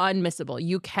unmissable.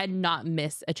 You cannot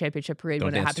miss a championship parade Don't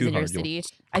when it dance happens in too your hard, you'll city.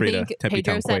 I create a think Tempe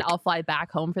Pedro Town said, quake. I'll fly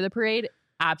back home for the parade.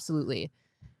 Absolutely.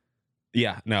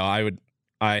 Yeah, no, I would.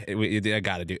 I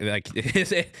gotta do like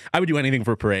I would do anything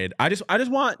for a parade. I just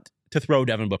want to throw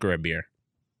Devin Booker a beer,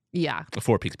 Yeah. a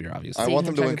Four Peaks beer, obviously. I Seeing want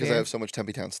him them to chug win a because I beer. have so much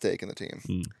Tempe Town steak in the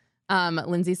team.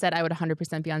 Lindsay said I would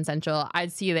 100% be on Central.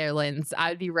 I'd see you there, Linz.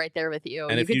 I'd be right there with you.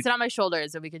 And You if could you- sit on my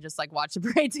shoulders and we could just like watch the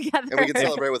parade together. And we can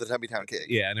celebrate with a Tempe Town cake.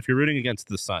 Yeah, and if you're rooting against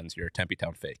the Suns, you're a Tempe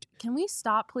Town fake. Can we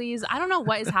stop, please? I don't know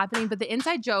what is happening, but the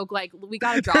inside joke, like, we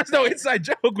got to drop There's no it. inside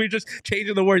joke. We're just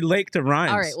changing the word lake to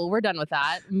rhymes. All right, well, we're done with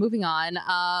that. Moving on.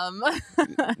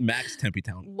 Max Tempe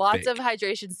Town. Lots fake. of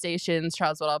hydration stations,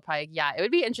 Charles Woodall Pike. Yeah, it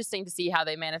would be interesting to see how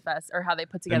they manifest or how they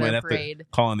put They together might a have parade. to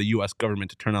call on the U.S.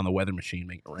 government to turn on the weather machine,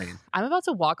 make it rain. I'm about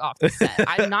to walk off the set.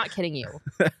 I'm not kidding you.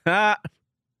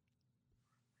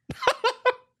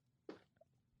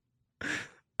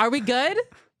 Are we good?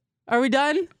 Are we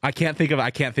done? I can't think of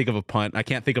a punt. I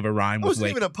can't think of a rhyme It with wasn't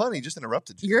like. even a pun. He just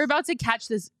interrupted you. You're about to catch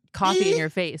this coffee in your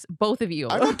face, both of you.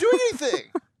 I'm not doing anything.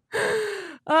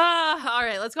 All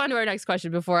right, let's go on to our next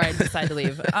question before I decide to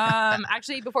leave.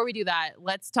 Actually, before we do that,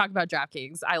 let's talk about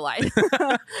DraftKings. I lied.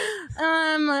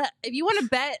 If you want to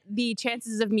bet the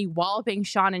chances of me walloping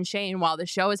Sean and Shane while the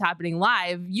show is happening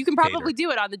live, you can probably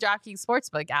do it on the DraftKings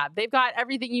Sportsbook app. They've got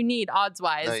everything you need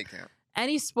odds-wise. No, you can't.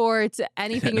 Any sport,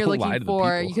 anything you're Don't lie looking to the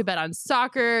for. people. You could bet on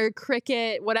soccer,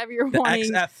 cricket, whatever you're The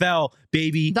wanting. XFL,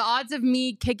 baby. The odds of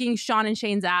me kicking Sean and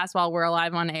Shane's ass while we're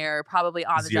live on air are probably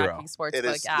on the Zero. DraftKings Sportsbook It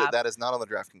is. app. That is not on the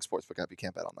DraftKings Sportsbook app. You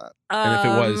can't bet on that. And if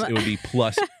it was, it would be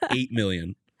plus 8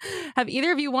 million. Have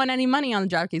either of you won any money on the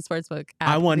DraftKings Sportsbook app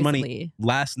I won money recently?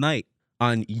 last night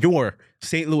on your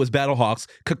St. Louis Battlehawks.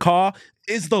 Cacaw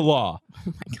is the law. Oh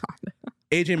my God.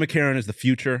 AJ McCarron is the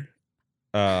future.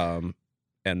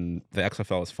 And the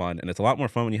XFL is fun, and it's a lot more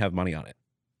fun when you have money on it.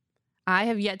 I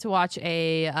have yet to watch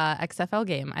a XFL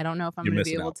game. I don't know if I'm You're going to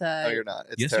be missing able out. to. No, you're not.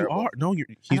 It's Yes, terrible. you are. No, I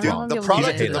he's don't know wrong. if The I'll be able to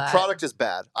product, do the that. product is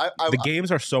bad. The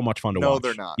games are so much fun to No, watch.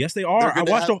 they're not. Yes, they They're are. I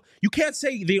gonna watched. have- You can't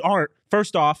say they aren't.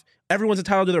 First off, everyone's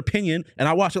entitled to their opinion, and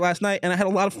I watched it last night, and I had a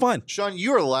lot of fun. Sean,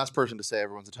 you are the last person to say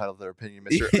everyone's entitled to their opinion,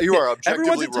 Mister. You are objectively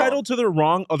Everyone's entitled to their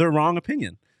wrong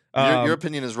opinion. Your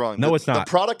opinion is wrong. No, it's not. The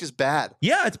product is bad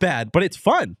Yeah, it's bad, but it's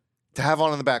fun. to have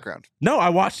on in the background. No, I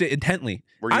watched it intently.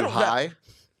 Were I you don't- high?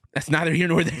 That's neither here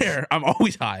nor there. I'm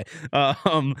always high.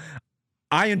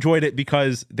 I enjoyed it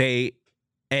because they,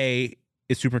 A,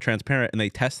 is super transparent and they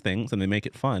test things and they make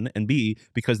it fun, and B,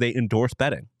 because they endorse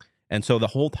betting. And so the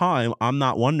whole time I'm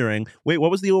not wondering, wait,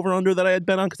 what was the over-under that I had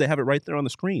bet on? Because they have it right there on the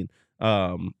screen.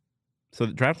 So the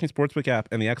DraftKings Sportsbook app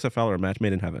and the XFL are a match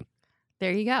made in heaven.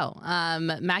 There you go.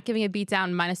 Matt giving a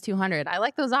beatdown -200. I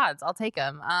like those odds. I'll take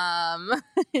them.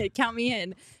 Count me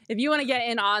in. If you want to get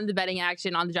in on the betting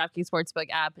action on the DraftKings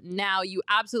Sportsbook app now, you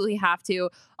absolutely have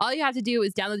to. All you have to do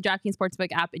is download the DraftKings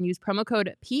Sportsbook app and use promo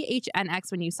code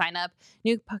PHNX when you sign up.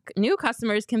 New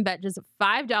customers can bet just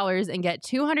 $5 and get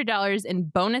 $200 in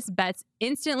bonus bets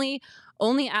instantly.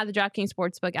 Only at the DraftKings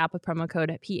Sportsbook app with promo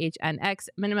code PHNX.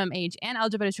 Minimum age and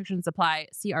eligibility restrictions apply.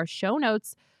 See our show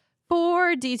notes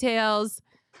for details.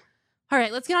 All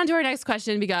right, let's get on to our next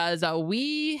question because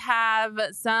we have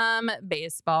some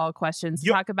baseball questions to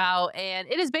talk about, and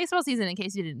it is baseball season in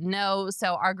case you didn't know.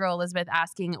 So our girl Elizabeth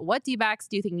asking, what D-backs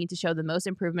do you think need to show the most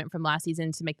improvement from last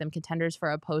season to make them contenders for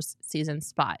a postseason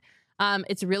spot?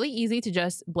 It's really easy to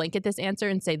just blanket this answer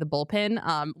and say the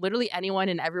bullpen. Literally anyone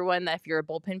and everyone that if you're a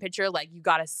bullpen pitcher, like you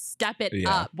got to step it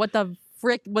up. What the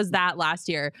frick was that last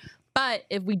year? But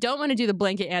if we don't want to do the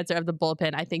blanket answer of the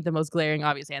bullpen, I think the most glaring,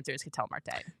 obvious answer is Ketel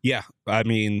Marte. Yeah, I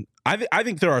mean, I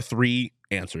think there are three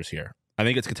answers here. I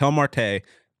think it's Ketel Marte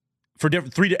for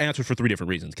three answers for three different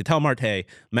reasons. Ketel Marte,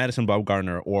 Madison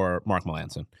Bumgarner, or Mark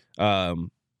Melancon.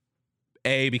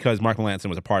 Because Mark Melancon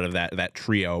was a part of that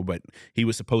trio, but he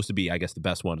was supposed to be, I guess, the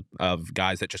best one of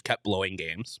guys that just kept blowing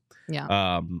games.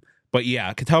 Yeah. But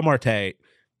yeah, Ketel Marte,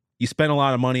 you spent a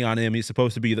lot of money on him. He's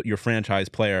supposed to be your franchise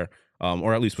player.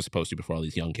 Or at least was supposed to before all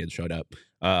these young kids showed up.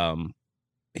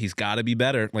 He's got to be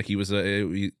better. Like he's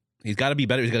got to be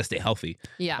better. He's got to stay healthy.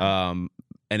 Yeah.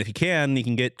 And if he can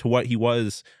get to what he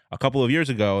was a couple of years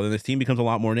ago, then this team becomes a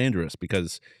lot more dangerous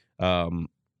because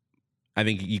I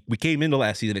think we came into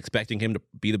last season expecting him to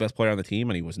be the best player on the team,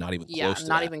 and he was not even close to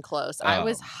not that. even close. I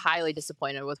was highly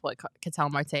disappointed with what Ketel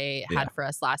Marte had for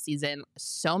us last season.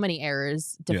 So many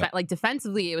errors. Like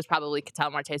defensively, it was probably Ketel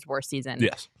Marte's worst season.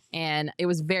 Yes. And it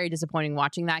was very disappointing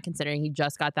watching that, considering he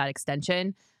just got that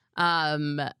extension.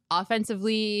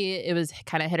 Offensively, it was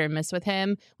kind of hit or miss with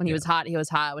him. When he was hot, he was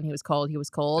hot. When he was cold, he was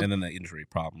cold. And then the injury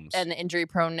problems. And the injury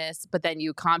proneness. But then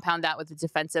you compound that with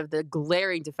the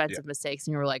glaring defensive mistakes.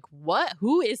 And you were like, what?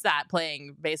 Who is that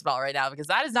playing baseball right now? Because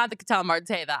that is not the Ketel Marte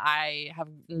that I have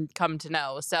come to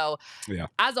know. So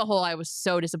as a whole, I was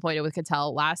so disappointed with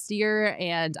Ketel last year.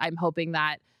 And I'm hoping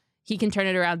that he can turn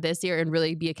it around this year and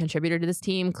really be a contributor to this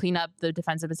team, clean up the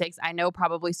defensive mistakes. I know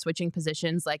probably switching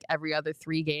positions like every other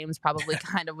 3 games probably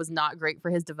kind of was not great for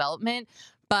his development,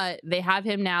 but they have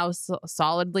him now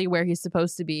solidly where he's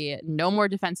supposed to be. No more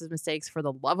defensive mistakes, for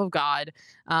the love of God.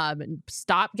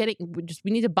 Stop getting,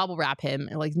 we need to bubble wrap him.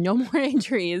 Like, no more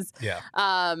injuries. Yeah.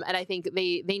 And I think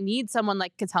they need someone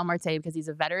like Ketel Marte because he's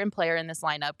a veteran player in this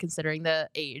lineup, considering the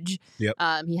age. Yep.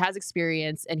 He has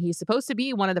experience, and he's supposed to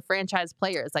be one of the franchise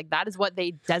players. Like, that is what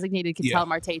they designated Ketel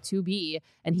Marte to be,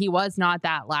 and he was not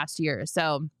that last year.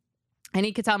 So I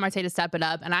need Ketel Marte to step it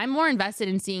up, and I'm more invested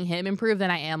in seeing him improve than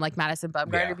I am like Madison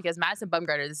Bumgarner, because Madison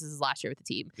Bumgarner, this is his last year with the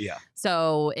team. Yeah.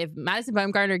 So if Madison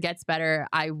Bumgarner gets better,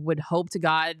 I would hope to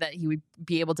God that he would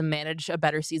be able to manage a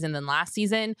better season than last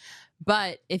season.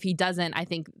 But if he doesn't, I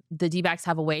think the D-backs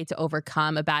have a way to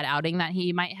overcome a bad outing that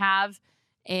he might have.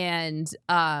 And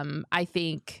I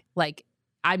think, like,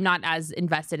 I'm not as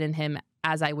invested in him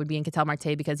as I would be in Ketel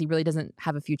Marte, because he really doesn't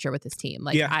have a future with his team.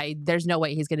 Like, there's no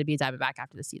way he's going to be a Diamondback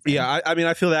after the season. Yeah, I mean,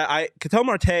 I feel that Ketel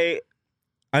Marte,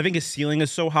 I think his ceiling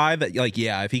is so high that, like,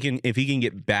 if he can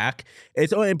get back,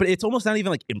 but it's almost not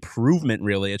even like improvement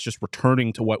really. It's just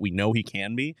returning to what we know he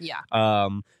can be. Yeah.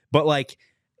 But like,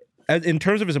 in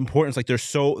terms of his importance, like,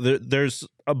 there's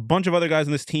a bunch of other guys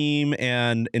in this team,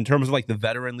 and in terms of like the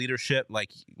veteran leadership,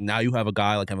 like, now you have a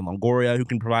guy like Evan Longoria who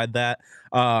can provide that.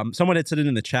 Someone had said it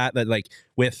in the chat that, like,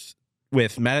 with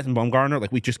Madison Bumgarner,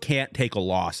 like, we just can't take a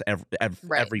loss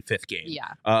every 5th game.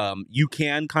 Yeah. You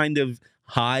can kind of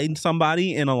hide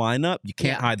somebody in a lineup. You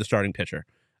can't hide the starting pitcher.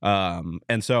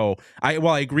 And so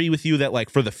I agree with you that, like,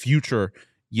 for the future,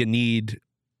 you need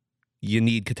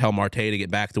Ketel Marte to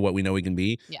get back to what we know he can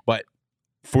be. Yeah. But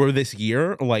for this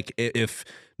year, like, if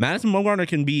Madison Bumgarner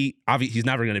can be, obviously he's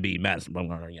never going to be Madison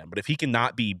Bumgarner again, but if he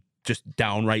cannot be just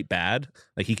downright bad,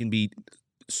 like, he can be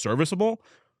serviceable,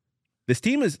 this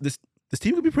team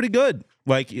could be pretty good.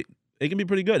 Like, it can be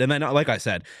pretty good. And then, like I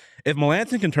said, if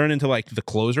Melancon can turn into, like, the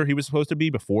closer he was supposed to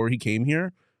be before he came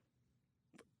here,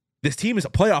 this team is a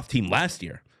playoff team last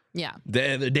year. Yeah.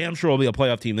 They're damn sure will be a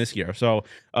playoff team this year. So,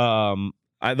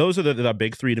 those are the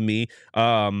big 3 to me.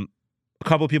 A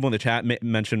couple of people in the chat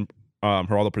mentioned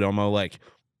Geraldo Perdomo. Like,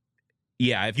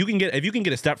 if you can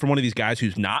get a step from one of these guys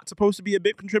who's not supposed to be a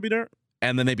big contributor,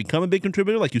 and then they become a big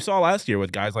contributor, like you saw last year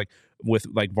with guys like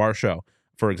Varsho,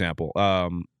 for example.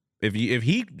 If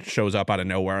he shows up out of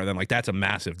nowhere, then, like, that's a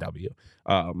massive W.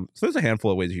 So there's a handful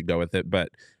of ways you could go with it, but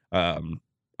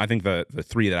I think the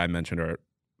 3 that I mentioned are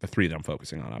the 3 that I'm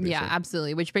focusing on, obviously. Yeah,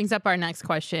 absolutely. Which brings up our next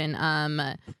question.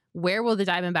 Where will the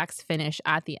Diamondbacks finish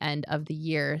at the end of the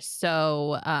year?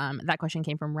 So that question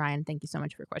came from Ryan. Thank you so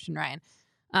much for your question, Ryan.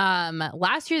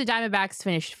 Last year, the Diamondbacks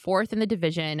finished 4th in the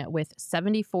division with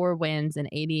 74 wins and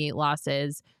 88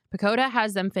 losses. Pacoda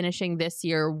has them finishing this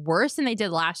year worse than they did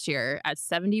last year at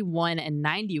 71 and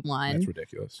 91. That's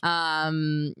ridiculous.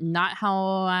 I'm not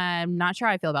sure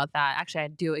how I feel about that. Actually, I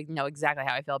do know exactly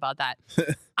how I feel about that.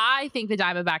 I think the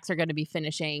Diamondbacks are going to be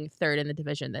finishing 3rd in the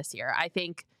division this year. I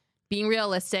think, being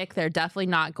realistic, they're definitely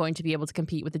not going to be able to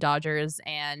compete with the Dodgers,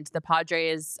 and the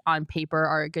Padres on paper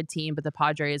are a good team, but the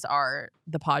Padres are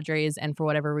the Padres, and for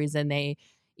whatever reason, they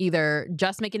either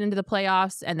just make it into the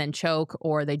playoffs and then choke,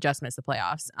 or they just miss the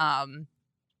playoffs.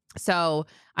 So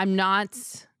I'm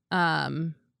not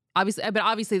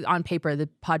obviously on paper, the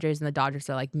Padres and the Dodgers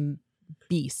are like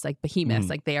beasts, like behemoths.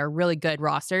 Like, they are really good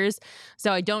rosters.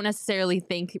 So I don't necessarily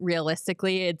think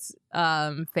realistically it's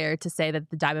fair to say that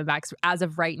the Diamondbacks, as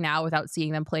of right now, without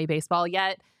seeing them play baseball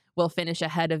yet, will finish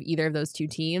ahead of either of those 2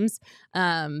 teams.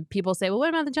 People say, well, what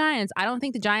about the Giants? I don't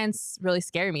think the Giants really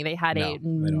scare me. They had they did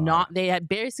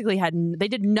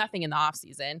nothing in the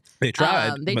offseason. They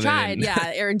tried.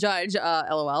 Aaron Judge,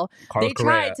 LOL. Carlos they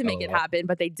tried Correa, to make it happen,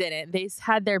 but they didn't. They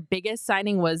had their biggest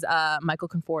signing was Michael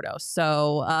Conforto.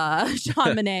 So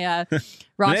Sean Manaea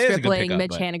Ross Today is a good Stripling, pickup, Mitch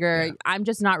but, Haniger. yeah. I'm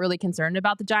just not really concerned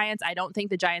about the Giants. I don't think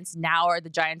the Giants now are the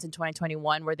Giants in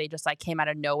 2021 where they just like came out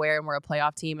of nowhere and were a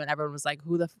playoff team and everyone was like,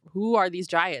 who are these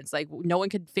Giants? Like no one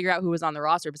could figure out who was on the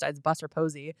roster besides Buster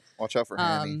Posey. Watch out for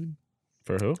Hanny.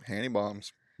 For who? Hanny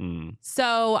bombs.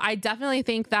 So I definitely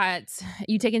think that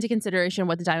you take into consideration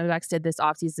what the Diamondbacks did this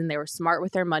offseason. They were smart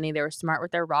with their money. They were smart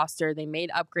with their roster. They made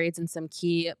upgrades in some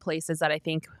key places that I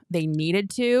think they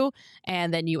needed to.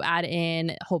 And then you add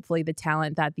in, hopefully, the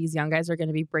talent that these young guys are going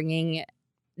to be bringing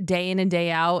day in and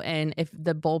day out. And if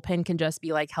the bullpen can just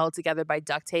be like held together by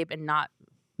duct tape and not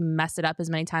mess it up as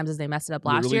many times as they messed it up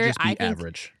last year, just be I think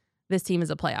average. this team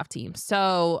is a playoff team.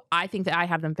 So I think that I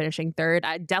have them finishing third.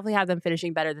 I definitely have them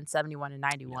finishing better than 71 and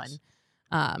 91. Yes.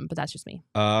 But that's just me.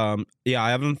 Yeah,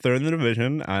 I have them third in the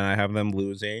division, and I have them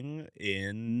losing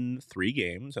in 3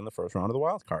 games in the first round of the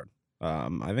wild card.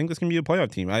 I think this can be a playoff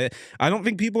team. I don't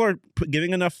think people are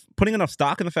putting enough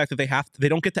stock in the fact that they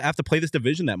don't get to have to play this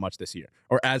division that much this year,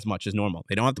 or as much as normal.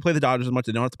 They don't have to play the Dodgers as much.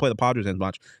 They don't have to play the Padres as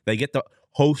much. They get to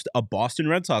host a Boston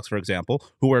Red Sox, for example,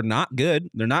 who are not good.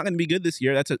 They're not going to be good this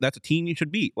year. That's a team you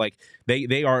should beat. Like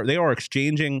they are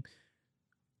exchanging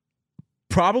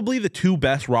probably the 2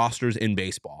 best rosters in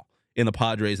baseball in the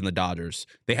Padres and the Dodgers.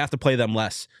 They have to play them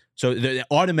less, so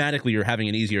automatically you're having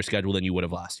an easier schedule than you would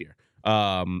have last year.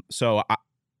 So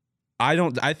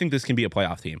I think this can be a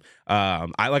playoff team.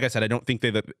 Like I said, I don't think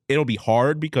it'll be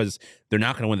hard because they're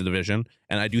not going to win the division,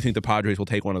 and I do think the Padres will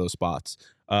take one of those spots.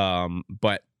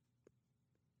 But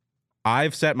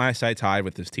I've set my sights high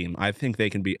with this team. I think they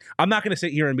can be. I'm not going to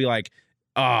sit here and be like,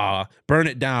 burn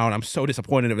it down. I'm so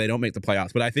disappointed if they don't make the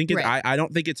playoffs. But I think I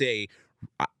don't think it's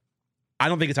I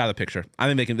don't think it's out of the picture.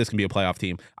 I think this can be a playoff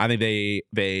team. I think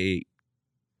they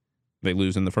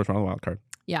lose in the first round of the wild card.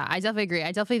 Yeah, I definitely agree.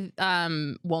 I definitely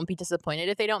won't be disappointed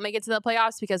if they don't make it to the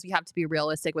playoffs because we have to be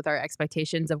realistic with our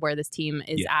expectations of where this team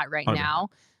is at right 100%. now.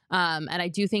 And I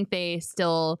do think they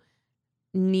still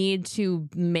need to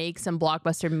make some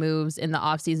blockbuster moves in the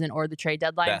offseason or the trade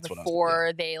deadline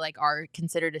before they like are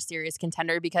considered a serious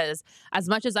contender, because as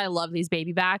much as I love these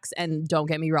baby backs, and don't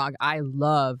get me wrong, I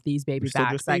love these baby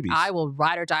backs. Like I will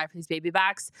ride or die for these baby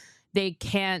backs. They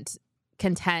can't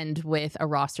contend with a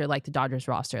roster like the Dodgers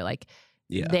roster. Like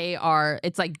they are,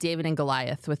 it's like David and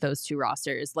Goliath with those 2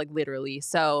 rosters, like literally.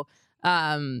 So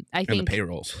I think and the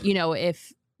payrolls,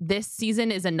 if this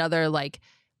season is another like,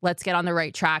 let's get on the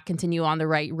right track, continue on the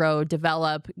right road,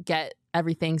 develop, get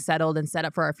everything settled and set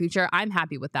up for our future, I'm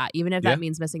happy with that. Even if that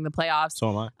means missing the playoffs. So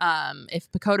am I.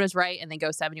 If Pacota's right and they go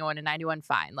 71 and 91,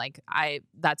 fine. Like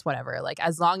that's whatever. Like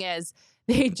as long as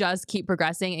they just keep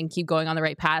progressing and keep going on the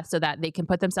right path so that they can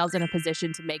put themselves in a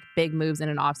position to make big moves in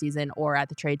an offseason or at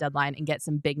the trade deadline and get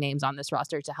some big names on this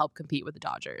roster to help compete with the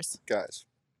Dodgers. Guys,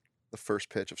 the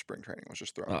first pitch of spring training was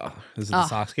just thrown. Is it the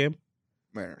Sox game?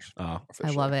 Mariners. I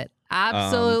love it.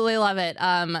 Absolutely love it.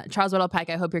 Charles Weddle Pike,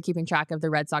 I hope you're keeping track of the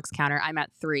Red Sox counter. I'm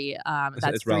at 3.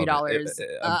 That's $3. It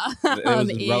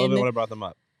was relevant when I brought them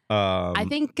up. I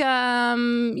think, so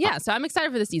I'm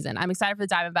excited for the season. I'm excited for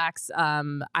the Diamondbacks.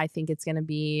 I think it's going to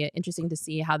be interesting to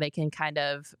see how they can kind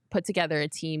of put together a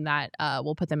team that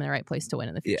will put them in the right place to win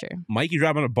in the future. Mikey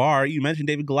dropping a bar. You mentioned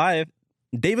David Goliath.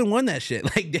 David won that shit.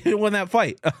 Like David won that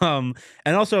fight. And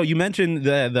also you mentioned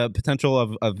the potential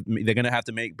of they're going to have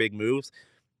to make big moves.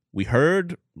 We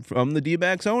heard from the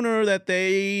D-backs owner that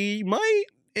they might,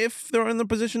 if they're in the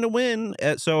position to win.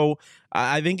 So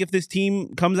I think if this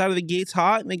team comes out of the gates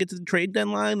hot and they get to the trade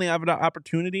deadline, they have an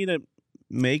opportunity to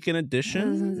make an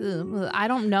addition. I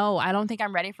don't know. I don't think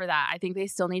I'm ready for that. I think they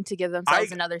still need to give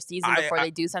themselves another season before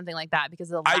they do something like that, because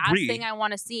the last thing I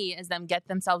want to see is them get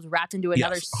themselves wrapped into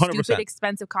another stupid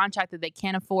expensive contract that they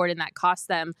can't afford and that costs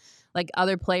them like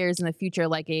other players in the future,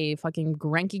 like a fucking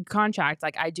Greinke contract.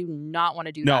 Like I do not want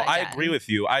to do that. No, I agree with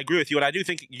you. And I do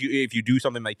think if you do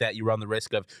something like that, you run the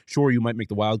risk of, sure, you might make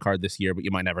the wild card this year, but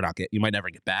you might never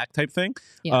get back type thing.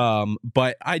 Yeah.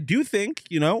 But I do think,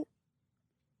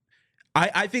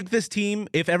 I think this team,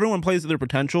 if everyone plays to their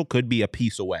potential, could be a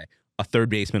piece away, a third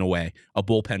baseman away, a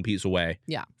bullpen piece away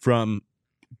from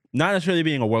not necessarily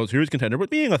being a World Series contender, but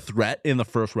being a threat in the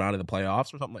first round of the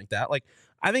playoffs or something like that. Like,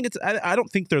 I think I don't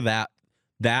think they're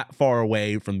that far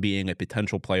away from being a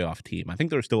potential playoff team. I think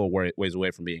they're still a ways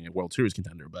away from being a World Series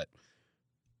contender, but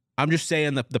I'm just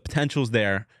saying the potential's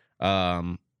there.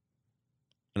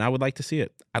 And I would like to see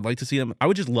it. I'd like to see them. I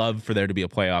would just love for there to be a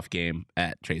playoff game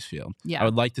at Chase Field. Yeah. I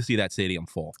would like to see that stadium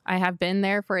full. I have been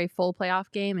there for a full playoff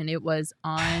game, and it was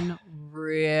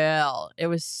unreal. It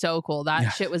was so cool.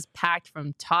 That shit was packed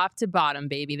from top to bottom,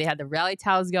 baby. They had the rally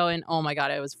towels going. Oh my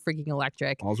God, it was freaking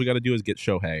electric. All we got to do is get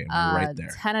Shohei, and we're right there.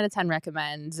 10 out of 10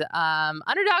 recommend.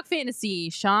 Underdog Fantasy,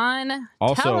 Sean,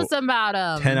 Also, tell us about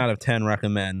them. 10 out of 10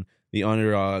 recommend the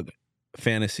Underdog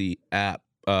Fantasy app.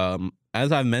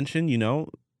 As I've mentioned,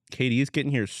 KD is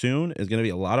getting here soon. There's going to be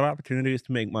a lot of opportunities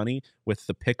to make money with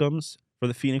the pick'ems for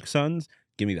the Phoenix Suns.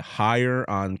 Give me the higher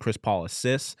on Chris Paul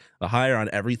assists, the higher on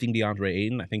everything DeAndre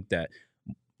Ayton. I think that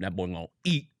boy won't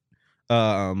eat.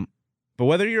 But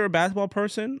whether you're a basketball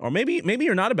person, or maybe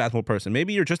you're not a basketball person,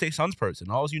 maybe you're just a Suns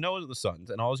person. All you know is the Suns,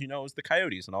 and all you know is the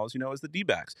Coyotes, and all you know is the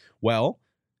D-backs. Well,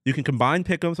 you can combine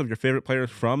pick'ems of your favorite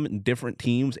players from different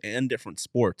teams and different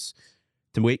sports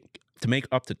to make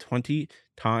up to 20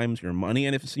 times your money.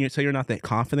 And if you say you're not that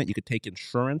confident, you could take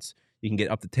insurance. You can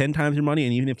get up to 10 times your money.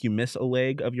 And even if you miss a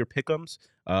leg of your pick'ems,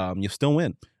 you'll still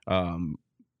win. So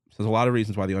there's a lot of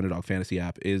reasons why the Underdog Fantasy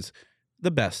app is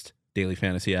the best daily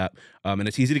fantasy app. And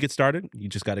it's easy to get started. You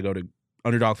just got to go to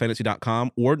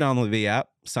underdogfantasy.com or download the app,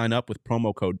 sign up with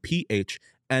promo code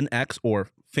PHNX or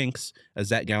FINX, as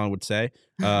Zach Gallen would say.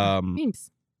 Thanks.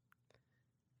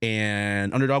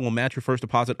 And Underdog will match your first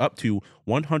deposit up to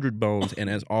 100 bones. And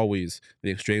as always,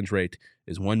 the exchange rate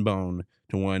is 1 bone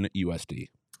to 1 USD.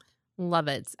 Love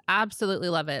it. Absolutely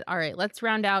love it. All right, let's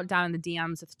round out down in the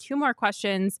DMs with 2 more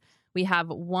questions. We have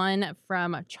one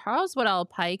from Charles Waddell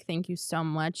Pike. Thank you so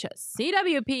much.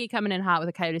 CWP coming in hot with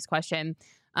a Coyotes question.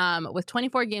 With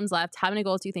 24 games left, how many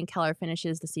goals do you think Keller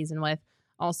finishes the season with?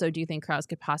 Also, do you think Krause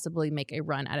could possibly make a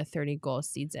run at a 30-goal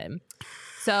season?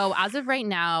 So as of right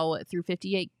now, through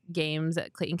 58 games,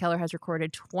 Clayton Keller has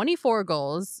recorded 24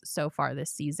 goals so far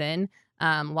this season.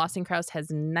 Lawson Krause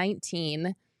has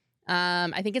 19.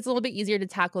 I think it's a little bit easier to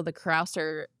tackle the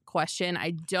Krauser question.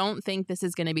 I don't think this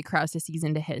is going to be Krause's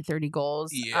season to hit 30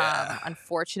 goals. Yeah.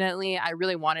 Unfortunately, I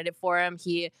really wanted it for him.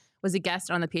 He was a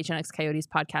guest on the PHNX Coyotes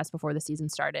podcast before the season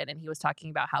started, and he was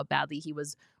talking about how badly he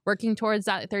was working towards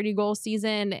that 30-goal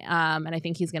season, and I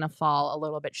think he's going to fall a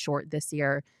little bit short this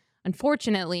year.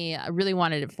 Unfortunately, I really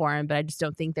wanted it for him, but I just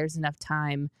don't think there's enough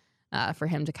time for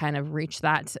him to kind of reach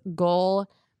that goal.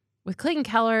 With Clayton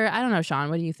Keller, I don't know, Sean,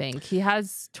 what do you think? He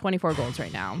has 24 goals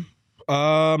right now.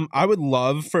 I would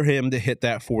love for him to hit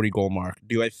that 40-goal mark.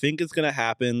 Do I think it's going to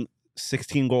happen?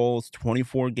 16 goals,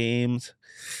 24 games.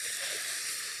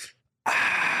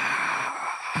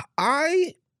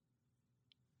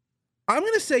 I'm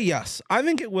going to say yes. I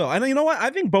think it will. And you know what? I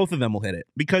think both of them will hit it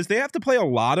because they have to play a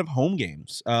lot of home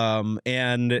games.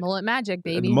 And Mullet Magic,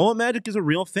 baby. Mullet Magic is a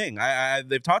real thing.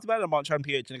 They've talked about it a bunch on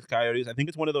PHNX Coyotes. I think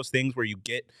it's one of those things where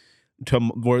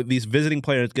where these visiting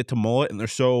players get to mullet and they're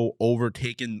so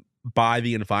overtaken by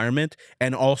the environment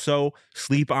and also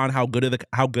sleep on how good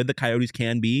the Coyotes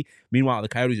can be. Meanwhile, the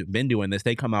Coyotes have been doing this.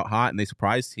 They come out hot and they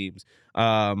surprise teams.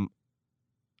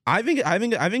 I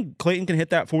think Clayton can hit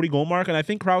that 40-goal mark, and I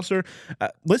think Krauser.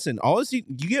 Listen,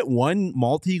 you get one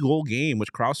multi-goal game,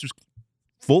 which Krauser's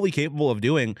fully capable of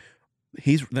doing.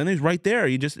 He's right there. I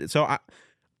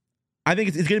think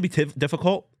it's going to be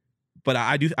difficult, but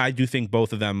I do think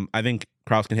both of them. I think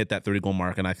Krause can hit that 30-goal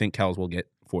mark, and I think Kells will get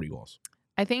 40 goals.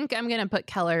 I think I'm going to put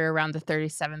Keller around the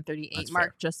 37, 38 That's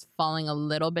mark, fair. just falling a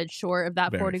little bit short of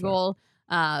that Very 40 fair. goal.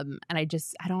 And I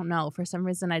don't know. For some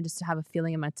reason, I just have a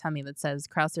feeling in my tummy that says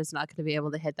Krauser's not going to be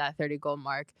able to hit that 30-goal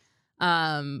mark.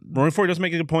 Roaring Ford does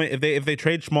make a good point. If they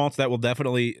trade Schmaltz, that'll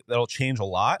change a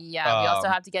lot. Yeah, we also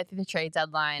have to get through the trade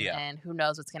deadline, yeah. and who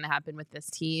knows what's going to happen with this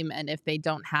team. And if they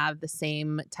don't have the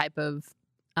same type of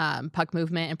puck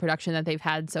movement and production that they've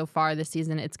had so far this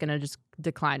season, it's going to just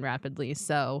decline rapidly.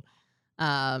 So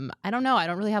I don't know. I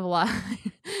don't really have a lot.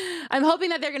 I'm hoping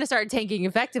that they're going to start tanking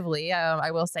effectively.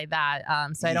 I will say that.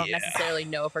 So I don't necessarily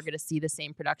know if we're going to see the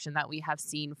same production that we have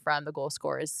seen from the goal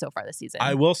scorers so far this season.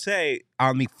 I will say,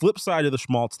 on the flip side of the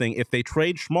Schmaltz thing, if they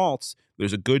trade Schmaltz,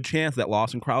 there's a good chance that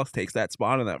Lawson Krause takes that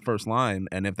spot in that first line.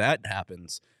 And if that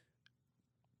happens,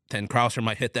 then Krauser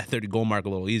might hit that 30-goal mark a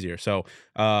little easier. So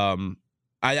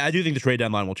I do think the trade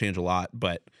deadline will change a lot.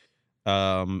 But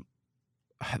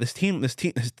this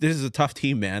is a tough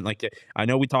team, man. Like, I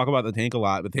know we talk about the tank a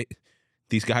lot, but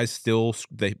these guys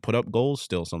they put up goals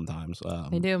still sometimes.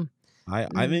 They do.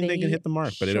 I think they can hit the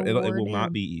mark, but it will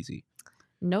not be easy.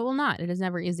 No, it will not. It is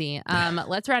never easy.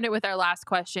 Let's round it with our last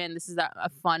question. This is a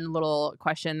fun little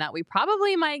question that we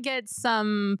probably might get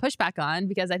some pushback on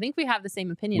because I think we have the same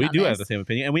opinion. We do have the same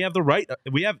opinion, and we have the right.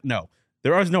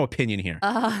 There is no opinion here.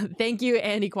 Thank you,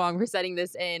 Andy Kwong, for setting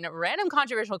this in. Random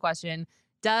controversial question.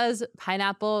 Does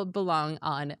pineapple belong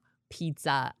on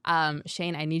pizza?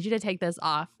 Shane, I need you to take this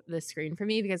off the screen for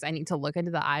me because I need to look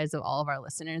into the eyes of all of our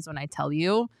listeners when I tell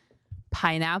you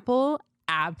pineapple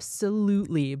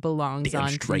absolutely belongs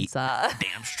on pizza.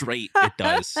 Damn straight it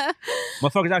does.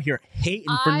 Motherfuckers out here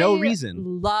hating for no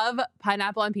reason. Love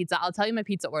pineapple on pizza. I'll tell you my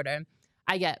pizza order.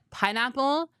 I get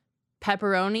pineapple,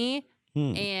 pepperoni,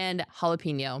 and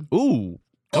jalapeno. Ooh,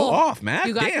 go off, man.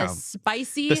 You got Damn. the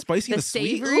spicy, the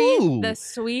savory, sweet. the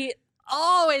sweet.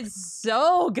 Oh, it's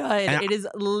so good. And it is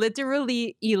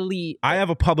literally elite. I have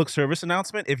a public service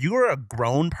announcement. If you are a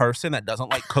grown person that doesn't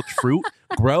like cooked fruit,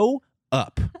 grow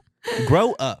up.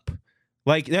 Grow up.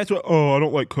 Like that's what. Oh, I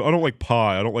don't like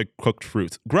pie. I don't like cooked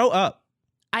fruits. Grow up.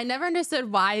 I never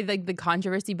understood why the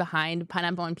controversy behind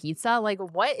pineapple on pizza. Like,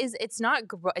 what is? It's not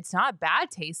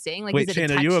bad tasting. Like, wait, is it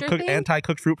Shane, a are you texture thing?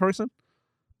 anti-cooked fruit person?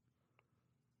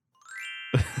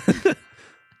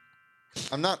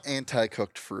 I'm not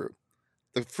anti-cooked fruit.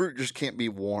 The fruit just can't be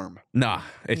warm. Nah,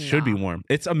 it should be warm.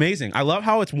 It's amazing. I love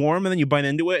how it's warm and then you bite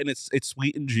into it and it's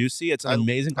sweet and juicy. It's an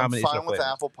amazing combination. I'm fine of with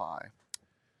flavors. apple pie.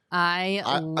 I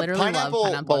literally love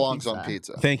pineapple belongs on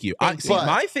pizza. Thank you. See,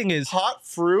 my thing is hot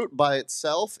fruit by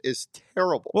itself is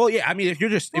terrible. Well, yeah. I mean, if you're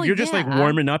just like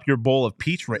warming up your bowl of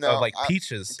peaches,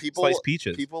 sliced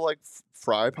peaches. People like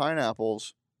fry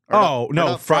pineapples. Oh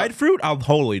no, fried fruit I'll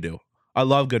totally do. I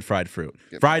love good fried fruit.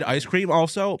 Fried ice cream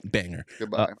also banger.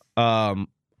 Goodbye.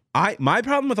 My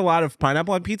problem with a lot of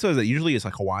pineapple on pizza is that usually it's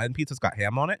like Hawaiian pizza's got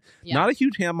ham on it. Yeah. Not a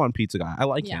huge ham on pizza guy. I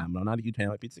like ham, but I'm not a huge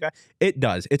ham on pizza guy. It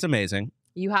does. It's amazing.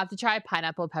 You have to try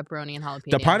pineapple, pepperoni, and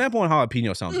jalapeno. The pineapple and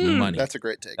jalapeno sounds money. That's a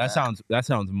great take. That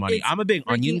sounds money. I'm a big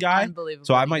onion guy,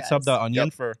 so I might sub the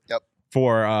onion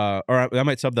or I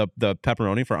might sub the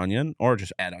pepperoni for onion, or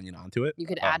just add onion onto it. You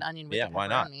could add onion with the pepperoni. Why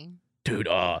not, dude?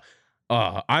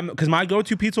 I'm because my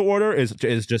go-to pizza order is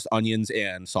just onions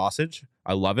and sausage.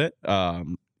 I love it.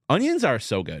 Onions are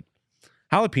so good.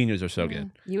 Jalapenos are so good.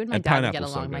 You and my dad would get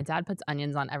along. My dad puts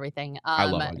onions on everything. I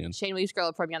love onions. Shane, will you scroll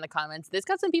up for me on the comments? This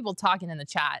got some people talking in the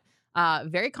chat.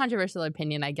 Very controversial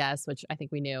opinion, I guess, which I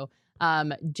think we knew.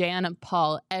 Jan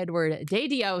Paul Edward De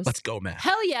Dios. Let's go, man.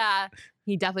 Hell yeah.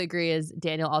 He definitely agrees.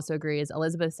 Daniel also agrees.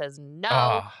 Elizabeth says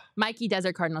no. Mikey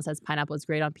Desert Cardinal says pineapple is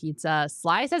great on pizza.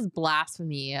 Sly says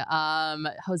blasphemy.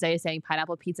 Jose is saying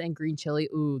pineapple pizza and green chili.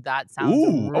 Ooh, that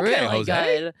sounds really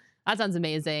good. That sounds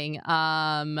amazing.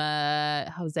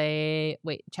 Jose,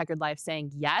 Checkered Life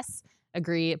saying yes.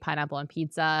 Agree, pineapple on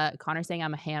pizza. Connor saying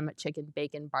I'm a ham, chicken,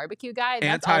 bacon, barbecue guy.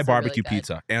 Anti-barbecue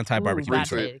pizza. Anti-barbecue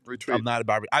pizza. Retweet. I'm not a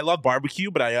barbecue. I love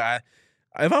barbecue, but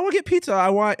if I want to get pizza, I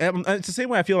want. It's the same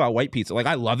way I feel about white pizza. Like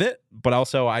I love it, but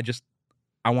also I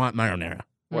want marinara.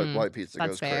 White pizza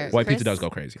goes crazy. White pizza does go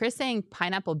crazy. Chris saying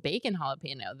pineapple, bacon,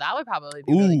 jalapeno. That would probably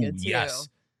be really good too.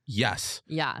 Yes.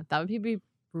 Yeah, that would be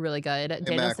really good.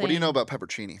 Hey, Mac, what do you know about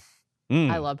peppercini?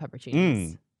 I love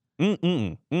pepperoncinis. A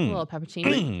little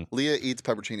pepperoni. Leah eats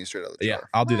pepperoni straight out of the jar. Yeah,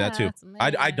 I'll do that too.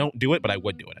 I don't do it, but I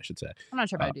would do it, I should say. I'm not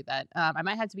sure if I do that. I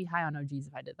might have to be high on OGs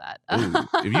if I did that.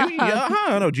 If you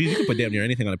high on OGs, you can put damn near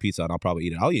anything on a pizza and I'll probably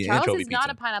eat it. I'll eat Charles anchovy is pizza. not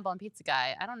a pineapple and pizza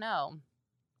guy. I don't know.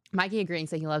 Mikey agreeing,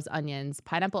 saying he loves onions,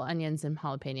 pineapple, onions, and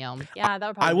jalapeno. Yeah, that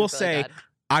would probably I will be really say, good.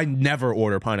 I never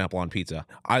order pineapple on pizza.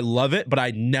 I love it, but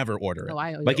I never order it.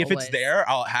 Like if it's there,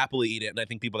 I'll happily eat it, and I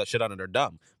think people that shit on it are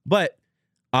dumb. But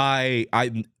I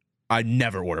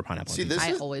never order pineapple on pizza.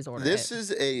 I always order it. This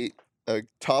is a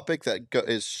topic that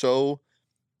is so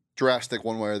drastic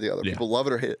one way or the other. People love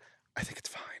it or hate it. I think it's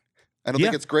fine. I don't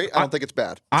think it's great. I don't think it's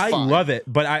bad. I love it,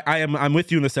 but I'm with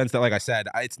you in the sense that, like I said,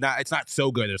 it's not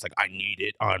so good. It's like I need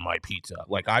it on my pizza.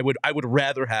 Like I would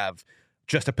rather have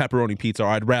just a pepperoni pizza, or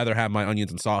I'd rather have my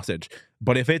onions and sausage.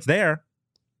 But if it's there,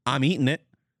 I'm eating it.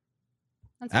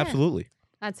 That's absolutely. Fair.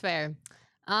 That's fair.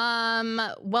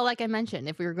 Well, like I mentioned,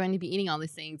 if we were going to be eating all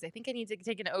these things, I think I need to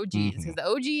take an OGs because the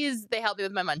OGs, they help me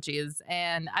with my munchies,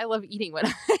 and I love eating when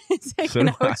I take an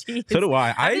OGs. So do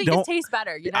I. I think it tastes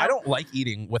better. You know? I don't like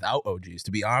eating without OGs,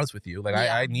 to be honest with you. Like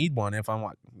I need one if I'm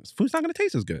like, food's not going to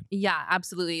taste as good. Yeah,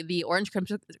 absolutely. The orange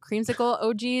creamsicle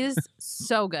OGs,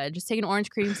 so good. Just take an orange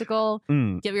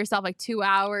creamsicle, give yourself like 2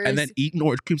 hours, and then eat an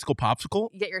orange creamsicle popsicle.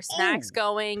 Get your snacks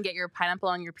going. Get your pineapple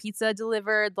on your pizza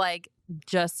delivered. Like.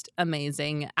 Just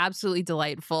amazing, absolutely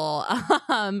delightful.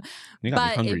 But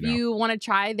if you want to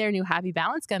try their new Happy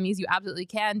Balance gummies, you absolutely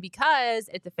can because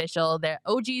it's official. Their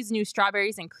OG's new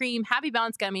strawberries and cream Happy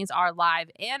Balance gummies are live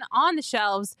and on the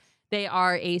shelves. They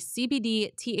are a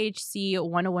CBD THC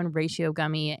 1:1 ratio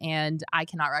gummy, and I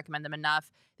cannot recommend them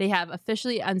enough. They have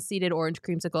officially unseated orange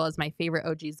creamsicle as my favorite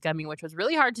OG's gummy, which was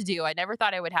really hard to do. I never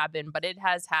thought it would happen, but it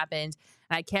has happened,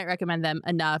 and I can't recommend them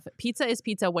enough. Pizza is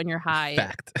pizza when you're high.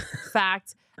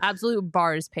 Fact. Absolute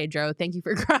bars, Pedro. Thank you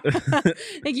for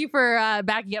thank you for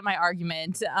backing up my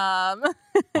argument.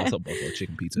 Also, Buffalo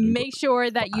Chicken Pizza. Dude. Make sure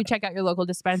that you check out your local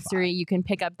dispensary. You can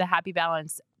pick up the Happy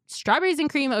Balance strawberries and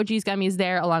cream OG's gummies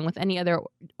there, along with any other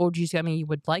OG's gummy you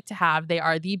would like to have. They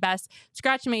are the best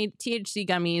scratch-made THC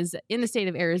gummies in the state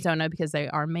of Arizona because they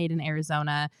are made in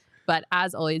Arizona. But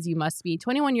as always, you must be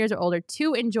 21 years or older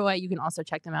to enjoy. You can also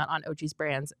check them out on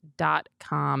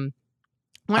ogsbrands.com.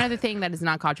 One other thing that is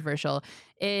not controversial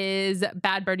is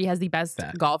Bad Birdie has the best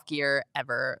golf gear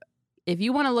ever. If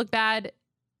you want to look bad,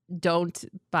 don't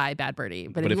buy Bad Birdie.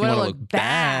 But if you want to look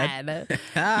bad,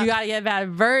 you got to get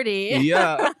Bad Birdie.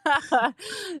 Yeah.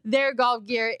 Their golf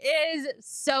gear is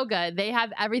so good. They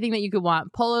have everything that you could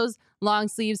want. Polos, long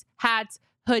sleeves, hats,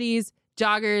 hoodies,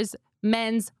 joggers,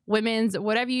 men's, women's,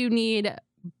 whatever you need.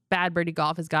 Bad Birdie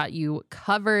Golf has got you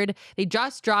covered. They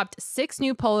just dropped 6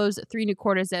 new polos, 3 new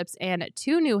quarter zips, and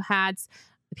 2 new hats.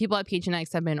 The people at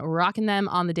PHNX have been rocking them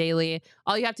on the daily.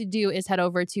 All you have to do is head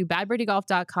over to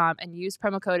badbirdiegolf.com and use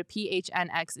promo code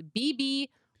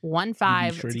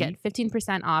PHNXBB15 to get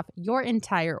 15% off your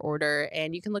entire order.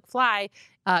 And you can look fly.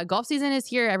 Golf season is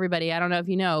here, everybody. I don't know if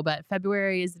you know, but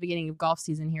February is the beginning of golf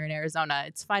season here in Arizona.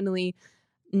 It's finally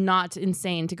not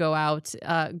insane to go out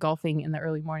golfing in the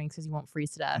early mornings because you won't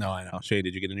freeze to death. No, I know. Shay,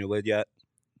 did you get a new lid yet?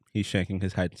 He's shaking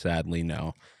his head sadly,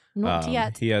 no. Not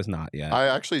yet. He has not yet. I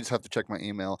actually just have to check my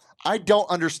email. I don't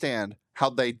understand how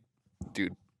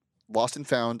dude, lost and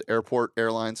found, airport,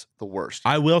 airlines, the worst.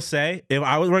 I will say, if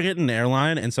I was working at an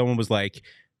airline and someone was like,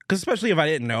 because especially if I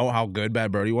didn't know how good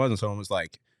Bad Birdie was and someone was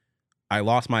like, I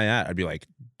lost my hat, I'd be like,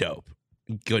 dope.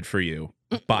 Good for you.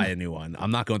 Buy a new one.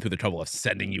 I'm not going through the trouble of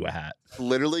sending you a hat.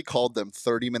 Literally called them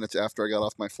 30 minutes after I got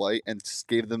off my flight and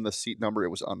gave them the seat number it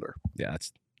was under. Yeah,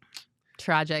 it's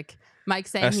tragic. Mike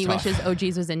saying That's he tough. wishes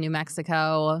OG's was in New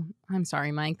Mexico. I'm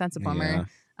sorry, Mike. That's a bummer.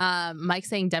 Mike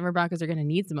saying Denver Broncos are going to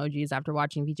need some OGs after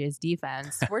watching VJ's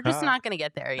defense. We're just not going to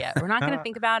get there yet. We're not going to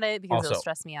think about it because Also, it'll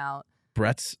stress me out.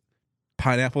 Brett's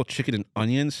pineapple, chicken, and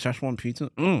onions, Szechuan pizza.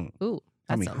 Ooh,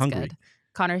 that me sounds hungry. good.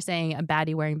 Connor saying a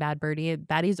baddie wearing Bad Birdie.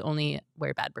 Baddies only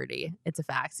wear Bad Birdie. It's a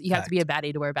fact. You have to be a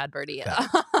baddie to wear Bad Birdie.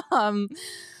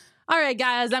 All right,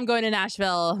 guys, I'm going to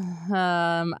Nashville.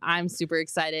 I'm super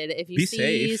excited. If you Be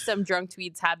see safe. some drunk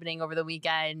tweets happening over the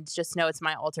weekend, just know it's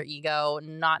my alter ego,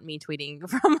 not me tweeting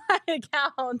from my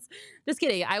accounts. Just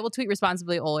kidding. I will tweet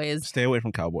responsibly always. Stay away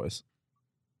from Cowboys.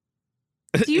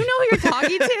 Do you know who you're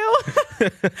talking to? I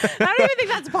don't even think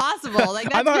that's possible. Like,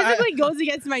 that physically goes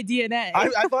against my DNA. I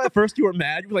thought at first you were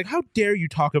mad. You were like, how dare you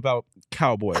talk about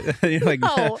Cowboys? And you're like,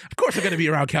 No. of course I'm going to be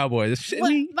around Cowboys. Shit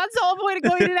me. That's the whole point of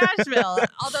going to Nashville.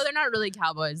 Although they're not really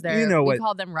Cowboys. They're, You know we what-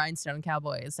 call them rhinestone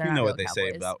Cowboys. They're You not know real what they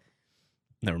Cowboys. say about...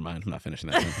 Never mind. I'm not finishing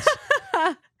that sentence.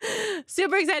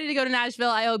 Super excited to go to Nashville.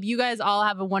 I hope you guys all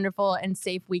have a wonderful and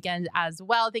safe weekend as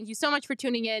well. Thank you so much for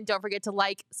tuning in. Don't forget to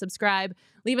like, subscribe,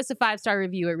 leave us a 5-star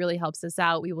review. It really helps us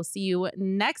out. We will see you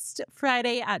next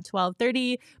Friday at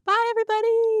 12:30. Bye,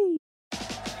 everybody.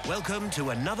 Welcome to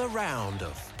another round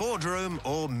of Boardroom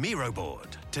or Miro Board.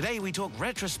 Today we talk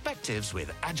retrospectives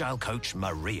with Agile coach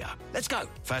Maria. Let's go.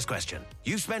 First question.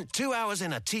 You've spent 2 hours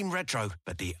in a team retro,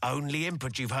 but the only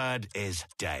input you've heard is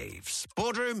Dave's.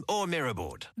 Boardroom or Miro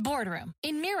Board? Boardroom.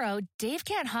 In Miro, Dave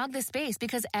can't hog the space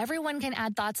because everyone can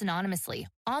add thoughts anonymously,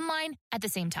 online, at the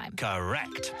same time.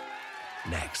 Correct.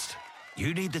 Next.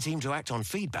 You need the team to act on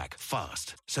feedback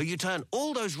fast, so you turn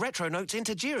all those retro notes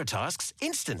into Jira tasks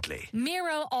instantly.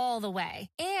 Miro all the way.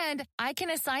 And I can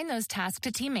assign those tasks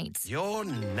to teammates. You're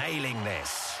nailing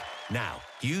this. Now,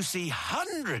 you see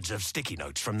hundreds of sticky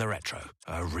notes from the retro.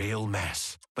 A real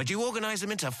mess. But you organize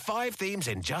them into 5 themes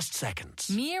in just seconds.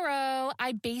 Miro,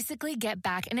 I basically get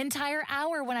back an entire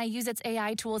hour when I use its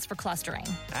AI tools for clustering.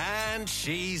 And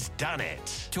she's done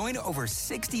it. Join over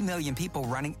 60 million people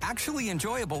running actually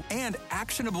enjoyable and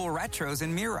actionable retros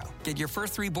in Miro. Get your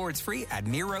first 3 boards free at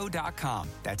Miro.com.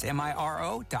 That's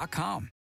Miro.com.